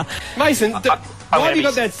it's winter. Mason, why gonna have you be-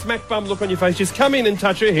 got that smack bum look on your face? Just come in and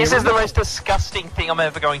touch her hair. This is the most disgusting thing I'm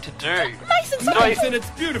ever going to do. Mason, it's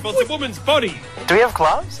beautiful. It's a woman's body. Do we have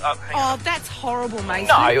gloves? Hang on. Oh, that's horrible, Mason.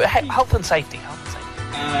 No, health and safety.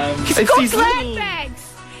 He's It's got his glad little- bags.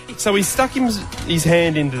 So he stuck his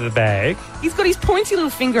hand into the bag. He's got his pointy little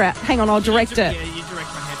finger out. Hang on, I'll direct it. Yeah, you direct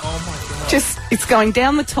my head. Oh my god. Just, it's going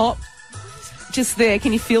down the top. Just there.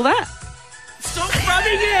 Can you feel that? Stop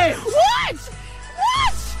rubbing it! What?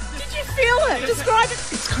 What? Did you feel it? Describe it.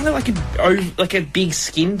 It's kind of like a big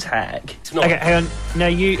skin tag. not. Okay, hang on. Now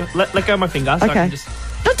you let go of my finger. So I Okay. can just...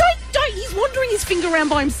 No, don't. He's wandering his finger around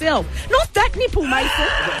by himself. Not that nipple, Mason.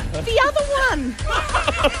 The other one.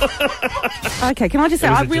 Okay, can I just say,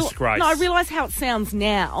 It was a disgrace. I realise how it sounds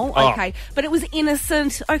now. Oh. Okay, but it was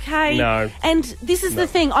innocent. Okay. No. And this is the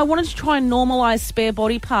thing. I wanted to try and normalise spare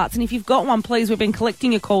body parts. And if you've got one, please. We've been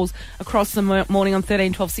collecting your calls across the morning on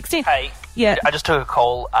 13, 12, 16. Hey, Yeah. I just took a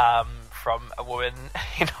call from a woman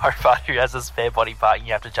in Hobart who has a spare body part, and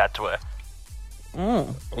you have to chat to her.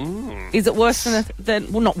 Oh. Is it worse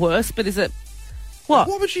than well, not worse, but is it what?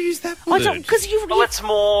 What would you use that I word? don't because you. Well, it's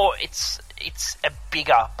more. It's a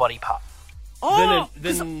bigger body part. Oh,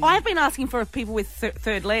 Then 'cause I've been asking for people with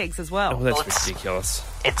third legs as well. Oh, that's Well, it's- ridiculous.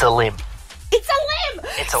 It's a limb. It's a limb.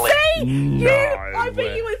 It's a limb. See, No I bet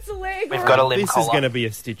way. you it's a limb. We've got a limb This collar. is going to be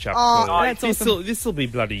a stitch up. Oh, call. that's awesome. This will be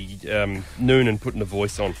bloody Noonan putting a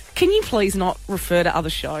voice on. Can you please not refer to other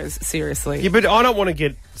shows seriously? Yeah, but I don't want to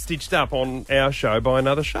get stitched up on our show by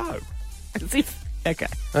another show. As if, okay.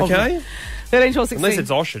 Okay? 13, 12, 16. Unless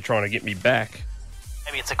it's Osher trying to get me back.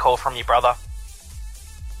 Maybe it's a call from your brother.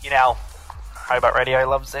 You know, Hobart Radio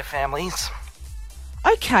loves their families.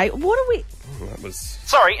 Okay, what are we... That was...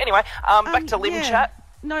 Sorry, anyway, back to Lim yeah. Chat.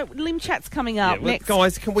 No, Lim Chat's coming up next.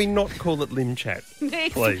 Guys, can we not call it Lim Chat?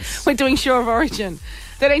 Next, please. we're doing Shore of Origin.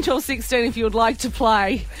 13 till 16 if you would like to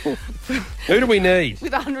play. Who do we need?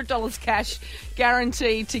 With $100 cash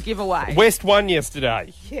guaranteed to give away. West won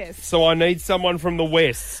yesterday. Yes. So I need someone from the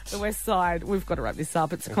West. The West Side. We've got to wrap this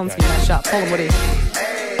up. It's a constant mash-up. Paul and Woody.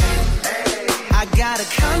 I got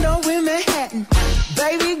a condo in Manhattan.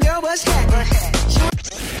 Baby girl, what's happening?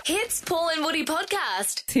 Hits Paul and Woody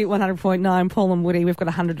podcast. Hit 100.9, Paul and Woody. We've got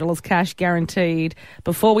 $100 cash guaranteed.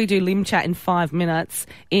 Before we do Lim Chat in 5 minutes,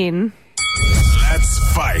 in...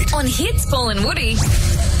 Let's fight. On Hits Paul and Woody.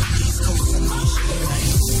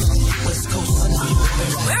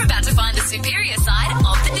 We're about to find the superior side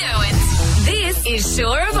of the doings. This is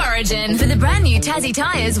Shore of Origin for the brand new Tassie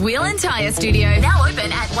Tyres Wheel and Tyre Studio. Now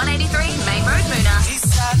open at 183 Main Road, Moona.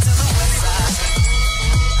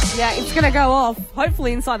 Yeah, it's going to go off,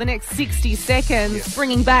 hopefully inside the next 60 seconds,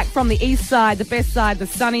 bringing back from the east side, the best side, the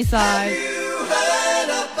sunny side.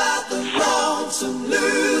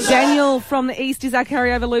 Daniel from the east is our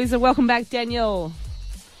carryover loser. Welcome back, Daniel.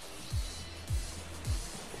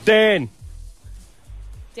 Dan.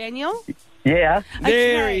 Daniel? Yeah.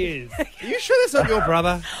 There he is. Are you sure that's not your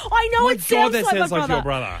brother? I know My it sounds God, that like sounds my like brother. your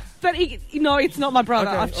brother. But no, it's not my brother.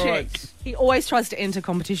 Okay, I've checked. all right. He always tries to enter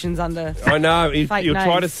competitions under I know. fake You'll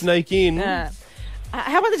try to names. sneak in.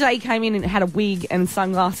 How about the day he came in and had a wig and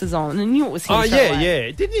sunglasses on and knew it was him? Oh, straight yeah, away?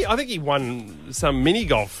 yeah. Didn't he? I think he won some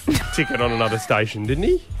mini-golf ticket on another station, didn't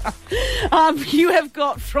he? You have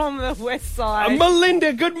got from the west side.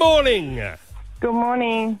 Melinda, good morning. Good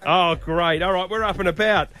morning. Oh, great. All right, we're up and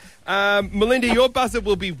about. Melinda, your buzzer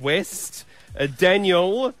will be west.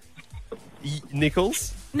 Daniel...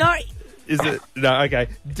 Nichols? No. Is it? No, okay.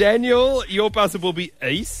 Daniel, your buzzer will be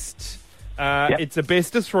east. It's a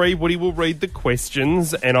best of three. Woody will read the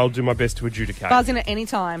questions, and I'll do my best to adjudicate. Buzz in at any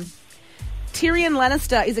time. Tyrion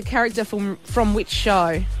Lannister is a character from which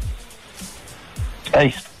show?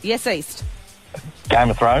 East. Yes, East. Game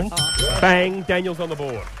of Thrones. Bang, Daniel's on the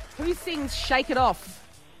board. Who sings Shake It Off?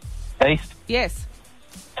 East. Yes.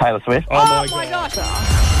 Taylor Swift. Oh my gosh. Your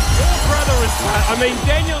brother is fast. I mean,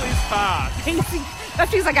 Daniel is fast. That's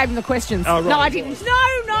because I gave him the questions. Oh, right. No, I didn't.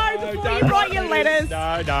 No, before you write your letters. No.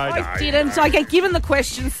 I didn't. I get given the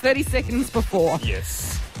questions 30 seconds before.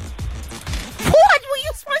 Yes. What? Well,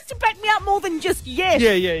 you're supposed to back me up more than just yes.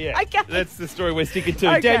 Yeah. Okay. That's the story we're sticking to.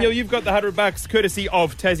 Okay. Daniel, you've got the $100 courtesy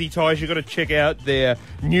of Tassie Tyres. You've got to check out their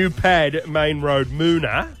new pad, Main Road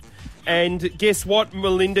Moona. And guess what,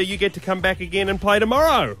 Melinda? You get to come back again and play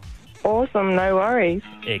tomorrow. Awesome, no worries.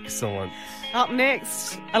 Excellent. Up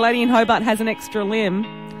next, a lady in Hobart has an extra limb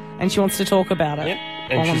and she wants to talk about it. Yep.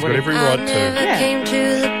 And she's got every right to. Never came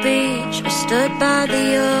to the beach. I stood by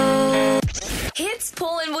the old. Hits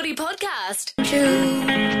Paul and Woody podcast.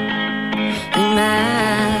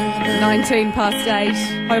 19 past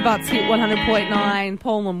 8. Hobart's hit 100.9.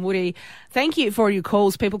 Paul and Woody. Thank you for all your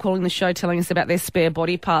calls. People calling the show telling us about their spare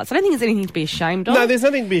body parts. I don't think there's anything to be ashamed of. No, there's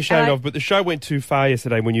nothing to be ashamed of, but the show went too far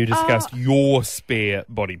yesterday when you discussed Oh. your spare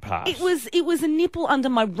body part. It was a nipple under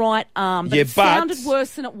my right arm, but Yeah, it sounded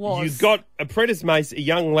worse than it was. You got apprentice mace, a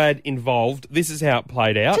young lad involved. This is how it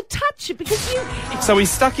played out. to touch it because So he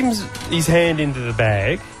stuck his hand into the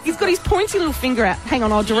bag. he's got his pointy little finger out. Hang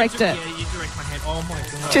on, I'll direct it. Yeah, you direct my hand. Oh, my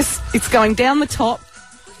God. It's going down the top.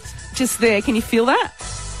 Just there. Can you feel that?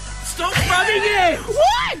 Stop rubbing it!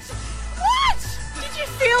 What? Did you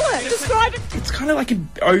feel it? Describe it. It's kind of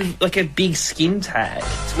like a big skin tag.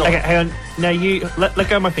 Okay, hang on. No, you let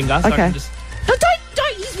go of my finger. So I Okay. can just... No,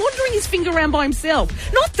 don't. He's wandering his finger around by himself.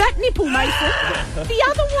 Not that nipple, Mason. The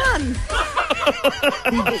other one.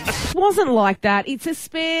 It wasn't like that. It's a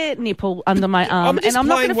spare nipple under my arm, I'm just and I'm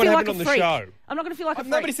not playing going to what feel like happened a on the freak. show. I'm not going to feel like a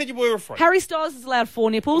freak. Nobody said you were a freak. Harry Styles is allowed 4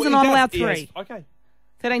 nipples, and Well, I'm he allowed does, 3. yes. Okay.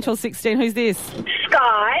 13 till 16. Who's this?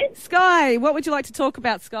 Sky, Sky. What would you like to talk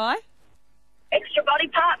about, Sky? extra body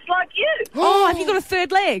parts like you. Oh, have you got a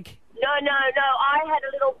third leg? No. I had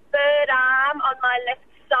a little bird arm on my left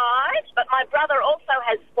side, but my brother also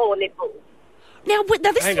has 4 nipples. Now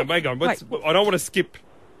this Hang on. I don't want to skip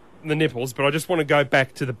the nipples, but I just want to go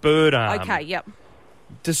back to the bird arm. Okay, yep.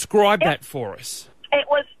 Describe that for us. It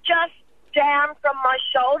was just down from my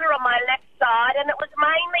shoulder on my left side, and it was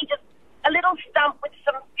mainly just a little stump with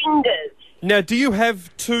some fingers. Now, do you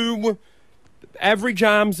have 2 average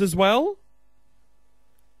arms as well?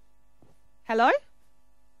 Hello?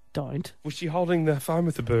 Don't. Was she holding the phone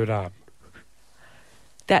with the bird arm?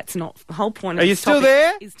 That's not the whole point of Are you this still topic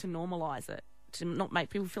there? is to normalise it, to not make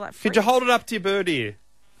people feel like Could you freaks. hold it up to your bird ear?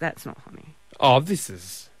 That's not funny. Oh, this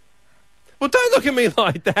is... Well, don't look at me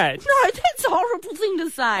like that. No, that's a horrible thing to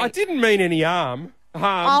say. I didn't mean any harm.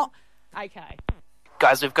 Oh, okay.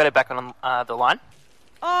 Guys, we've got it back on the line.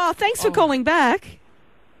 Oh, thanks for calling back.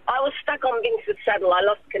 I was stuck on Vincent Saddle. I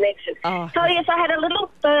lost connection. Oh. So, yes, I had a little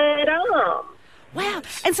third arm. Wow.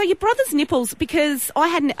 And so your brother's nipples, because I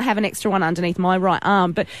have an extra one underneath my right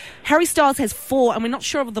arm, but Harry Styles has 4, and we're not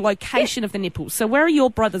sure of the location of the nipples. So where are your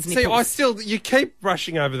brother's nipples? See, you keep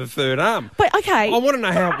brushing over the third arm. But, okay. I want to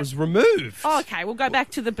know how it was removed. Oh, okay, we'll go back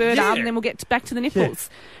to the bird arm, and then we'll get back to the nipples.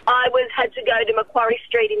 I had to go to Macquarie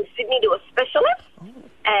Street in Sydney to a specialist,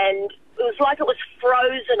 and it was like it was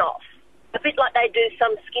frozen off. A bit like they do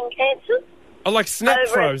some skin cancers. Oh, like snap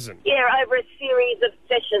frozen? Over a series of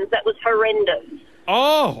sessions. That was horrendous.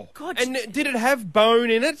 Oh. God. And did it have bone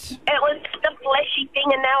in it? It was just a fleshy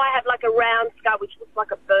thing, and now I have like a round scar which looks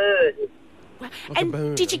like a bird.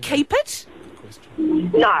 And did you keep it?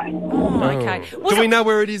 No. Oh, okay. Do we know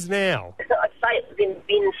where it is now? I'd say it's in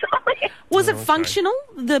bin somewhere. Was it functional,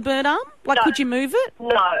 the bird arm? Like, could you move it?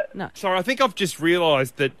 No. Sorry, I think I've just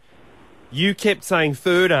realised that you kept saying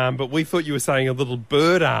third arm, but we thought you were saying a little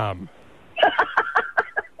bird arm.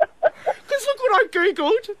 Because look what I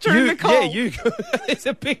Googled during the call. Yeah, there's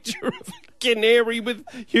a picture of a canary with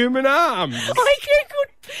human arms. I Googled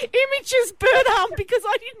images bird arm because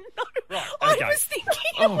I didn't know. Right, okay. I was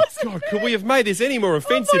thinking it Oh, wasn't God, could we have made this any more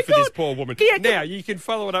offensive for this poor woman? Yeah, now, you can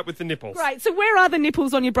follow it up with the nipples. Great. So where are the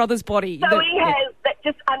nipples on your brother's body? So he has that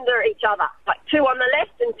just under each other, like 2 on the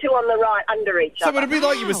left and 2 on the right under each other. So it'd be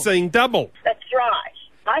like you were seeing double. That's right.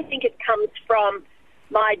 I think it comes from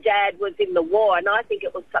my dad was in the war, and I think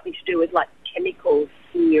it was something to do with like chemical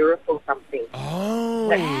syrup or something. Oh.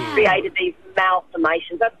 That created these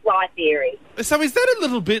malformations. That's my theory. So is that a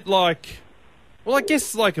little bit like, well, I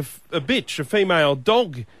guess like a bitch, a female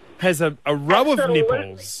dog has a row of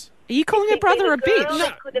nipples. Are you calling your brother a bitch?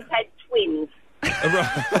 No. Could have had twins.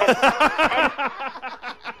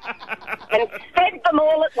 And fed them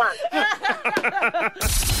all at once.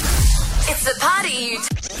 It's the Party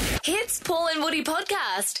Hits Paul and Woody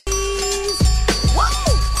podcast.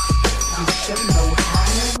 Whoa! You should know how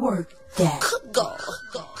to work that.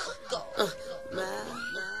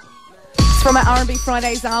 It's from our R&B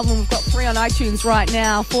Fridays album. We've got 3 on iTunes right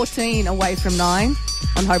now, 14 away from 9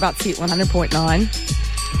 on Hobart's Hit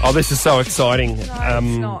 100.9. Oh, this is so exciting. No,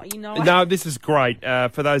 it's not. You know No, this is great.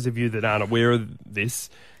 For those of you that aren't aware of this,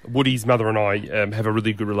 Woody's mother and I have a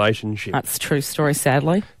really good relationship. That's a true story,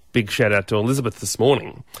 sadly. Big shout out to Elizabeth this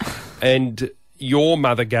morning. And your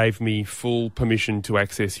mother gave me full permission to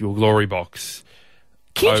access your glory box.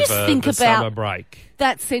 Can you just think the about summer break.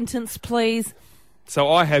 that sentence, please?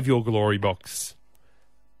 So I have your glory box.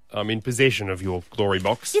 I'm in possession of your glory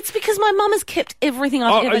box. It's because my mum has kept everything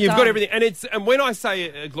I've ever done. You've got everything. And when I say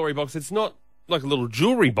a glory box, it's not like a little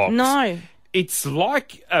jewellery box. No. It's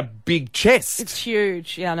like a big chest. It's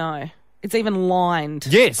huge. Yeah, I know. It's even lined.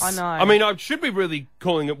 Yes. I know. I mean, I should be really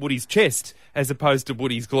calling it Woody's chest as opposed to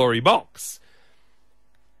Woody's glory box.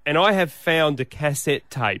 And I have found a cassette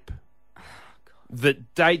tape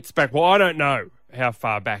that dates back, well, I don't know how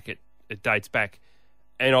far back it dates back,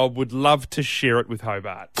 and I would love to share it with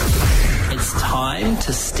Hobart. It's time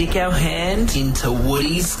to stick our hand into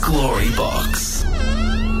Woody's glory box. Do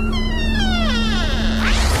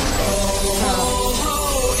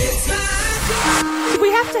we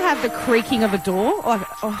have to have the creaking of a door?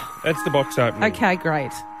 That's the box opening. Okay,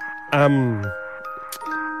 great.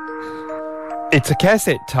 It's a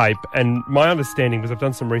cassette tape, and my understanding, because I've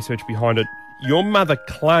done some research behind it, your mother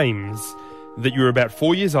claims that you're about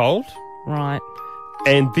 4 years old. Right.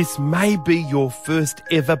 And this may be your first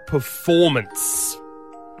ever performance.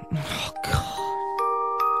 Oh,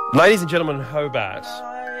 God. Ladies and gentlemen, Hobart,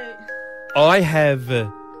 I have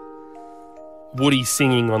Woody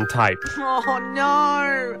singing on tape. Oh,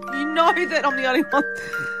 no. You know that I'm the only one.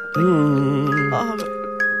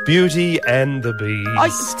 Beauty and the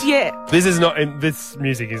Beast. Yeah. This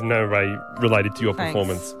music is no way related to your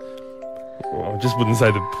performance. Well, I just wouldn't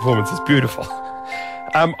say the performance is beautiful.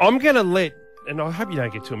 I'm going to let, and I hope you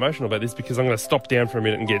don't get too emotional about this because I'm going to stop down for a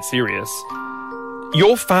minute and get serious.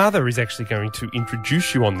 Your father is actually going to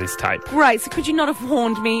introduce you on this tape. Great, so could you not have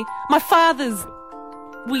warned me? My father's...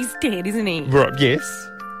 Well, he's dead, isn't he? Right, yes.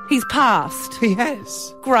 He's passed. He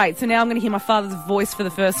has. Great, so now I'm going to hear my father's voice for the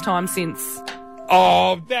first time since...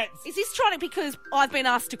 Oh, that's... Is this trying to... Because I've been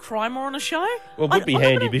asked to cry more on a show? Well, it would be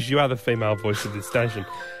handy because you are the female voice of this station.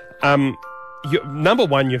 Number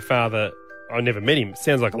one, your father... I never met him.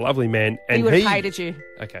 Sounds like a lovely man. And he would have hated you.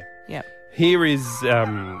 Okay. Yep. Here is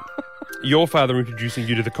your father introducing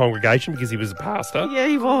you to the congregation because he was a pastor. Yeah,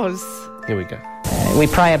 he was. Here we go. We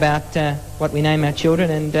pray about what we name our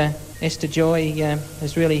children, and Esther Joy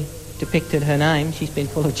has really depicted her name. She's been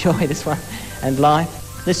full of joy, this one, and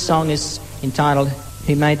life. This song is entitled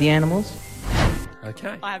Who Made the Animals?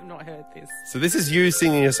 Okay. I have not heard this. So this is you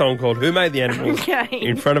singing a song called Who Made the Animals Okay.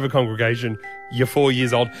 in front of a congregation. You're 4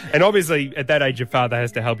 years old. And obviously, at that age, your father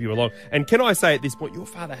has to help you along. And can I say at this point, your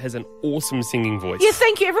father has an awesome singing voice. Yeah,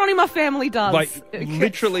 thank you. Everyone in my family does. Like,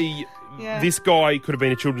 literally, Yeah. this guy could have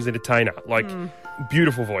been a children's entertainer. Like,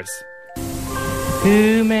 beautiful voice.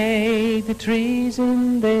 Who made the trees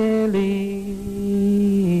in their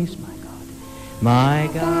leaves? My God. My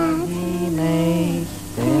God, He made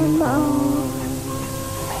them all.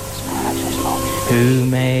 Who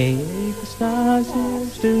made the stars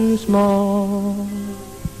too small?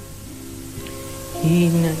 He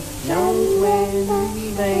knows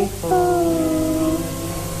when they fall.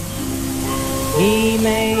 He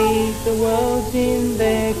made the worlds in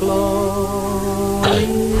their glory.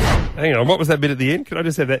 Hang on, what was that bit at the end? Can I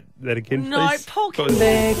just have that again, No, please? Paul, Please.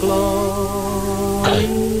 Their glory.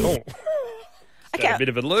 Oh. Got a bit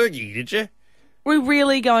of a lurgy, did you? We're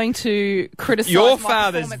really going to criticise Your my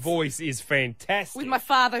father's performance voice is fantastic. with my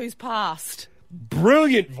father who's passed.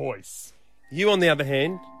 Brilliant voice. You, on the other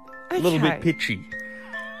hand, a little bit Okay. pitchy.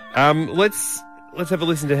 Let's have a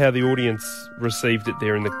listen to how the audience received it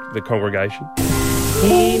there in the congregation.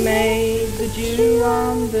 He made the dew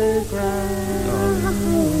on the ground.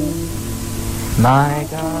 My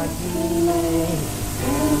God, He made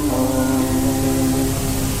them all.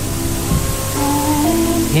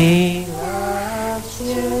 He loves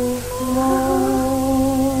you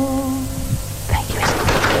more. Thank you.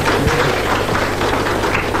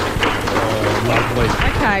 Lovely.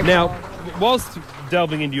 Okay. Now, whilst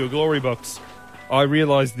delving into your glory box, I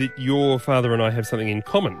realised that your father and I have something in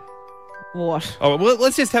common. What? Oh, well,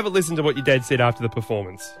 let's just have a listen to what your dad said after the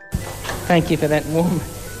performance. Thank you for that warm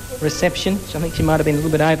reception. I think she might have been a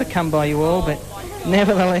little bit overcome by you all, but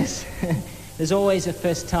nevertheless, there's always a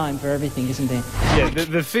first time for everything, isn't there? Yeah,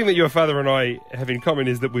 the thing that your father and I have in common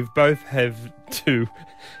is that we've both have to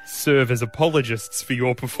serve as apologists for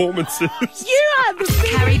your performances. You are the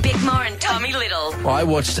Harry Bickmore and Tommy Little. I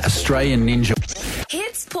watched Australian Ninja.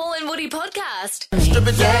 Hits Paul and Woody podcast. Strip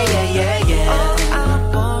it down, yeah, yeah, yeah. Oh,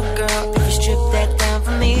 I want, girl, if you strip that down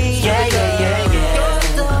for me. Yeah, yeah, yeah,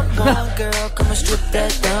 yeah. You're the one, girl, come and strip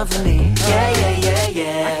that down for me. Yeah, yeah, yeah,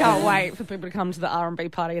 yeah. I can't wait for people to come to the R&B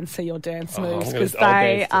party and see your dance moves I'm because gonna- I'll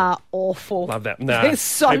they dance to it. are awful. Love that. Nah, They're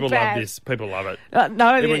so people bad. love this. People love it.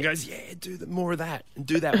 No, Everyone they- goes, yeah, do more of that. And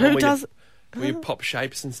do that Who one where does- you pop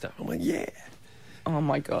shapes and stuff. I'm like, yeah. Oh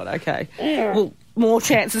my God, okay. Well, more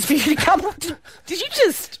chances for you to come. Did you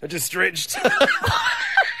just... I just stretched.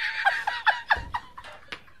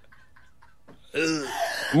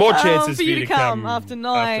 More chances for you to come after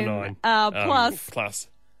nine. After 9. Plus.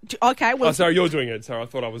 Okay, well... Oh, sorry, you're doing it. Sorry, I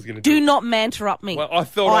thought I was going to Do not mantra-up me. Well, I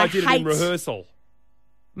thought I did it in hate rehearsal.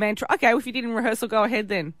 Mantra. Okay, well, if you did in rehearsal, go ahead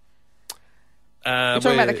then. We're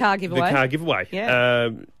talking about the car giveaway? The car giveaway. Yeah.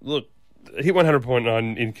 Look, hit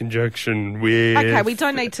 100.9 in conjunction with... Okay, we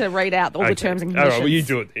don't need to read out all the terms and All conditions. right, well, you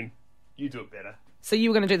do it then. You do it better. So you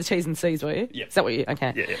were going to do the T's and C's, were you? Yeah. Is that what you...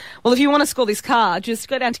 Okay. Yeah. Well, if you want to score this car, just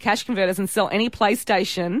go down to Cash Converters and sell any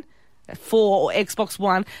PlayStation 4 or Xbox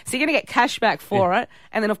One. So you're going to get cash back for it.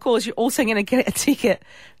 And then, of course, you're also going to get a ticket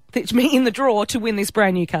that's in the draw to win this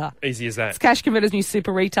brand new car. Easy as that. It's Cash Converters' new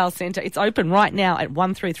super retail centre. It's open right now at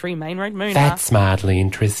 133 Main Road, Moona. That's mildly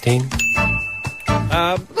interesting. Look,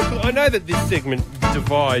 I know that this segment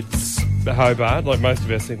divides Hobart, like most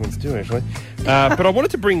of our segments do, actually. But I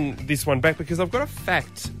wanted to bring this one back because I've got a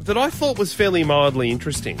fact that I thought was fairly mildly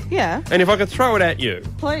interesting. Yeah. And if I could throw it at you.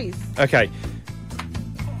 Please. Okay.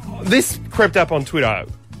 This crept up on Twitter.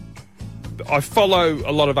 I follow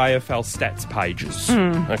a lot of AFL stats pages.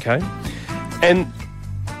 Okay. And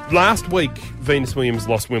last week, Venus Williams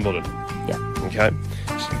lost Wimbledon. Yeah. Okay.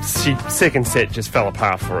 Second set just fell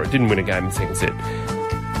apart for her. Didn't win a game in the second set.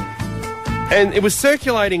 And it was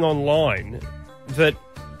circulating online that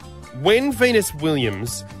when Venus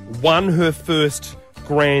Williams won her first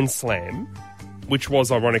Grand Slam, which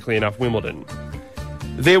was ironically enough Wimbledon,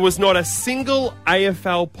 there was not a single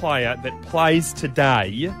AFL player that plays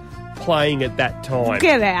today playing at that time.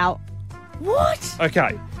 Get out. What?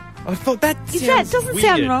 Okay. I thought that doesn't weird.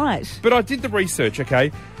 sound right. But I did the research,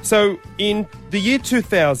 okay? So in the year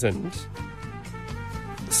 2000,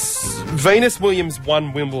 Venus Williams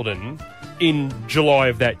won Wimbledon in July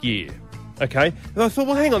of that year, okay? And I thought,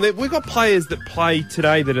 well, hang on, we've got players that play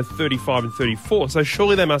today that are 35 and 34, so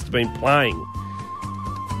surely they must have been playing.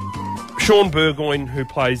 Sean Burgoyne, who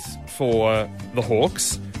plays for the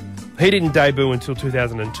Hawks, he didn't debut until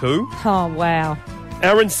 2002. Oh, wow.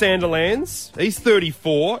 Aaron Sandilands, he's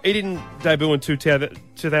 34. He didn't debut in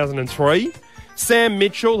 2003. Sam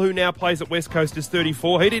Mitchell, who now plays at West Coast, is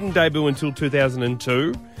 34. He didn't debut until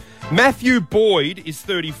 2002. Matthew Boyd is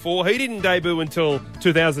 34. He didn't debut until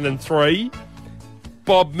 2003.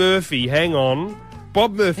 Bob Murphy, hang on.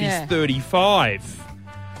 Bob Murphy's 35.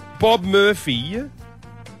 Bob Murphy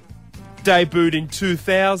debuted in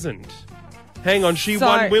 2000. Hang on, she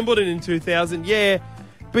won Wimbledon in 2000, yeah.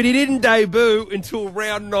 But he didn't debut until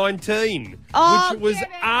round 19, which was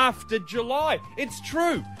after July. It's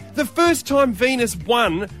true. The first time Venus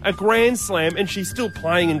won a Grand Slam, and she's still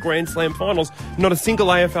playing in Grand Slam finals, not a single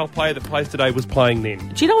AFL player that plays today was playing then.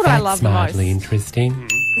 Do you know what I love the most? Interesting.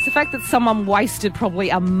 It's the fact that someone wasted probably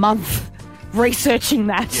a month researching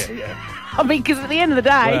that. Yeah. I mean, because at the end of the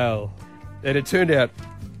day... Well, and it turned out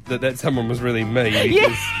that someone was really me,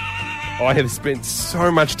 because I have spent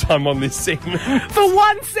so much time on this segment. For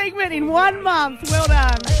one segment in 1 month. Well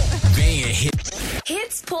done.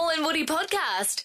 Hits Paul and Woody podcast.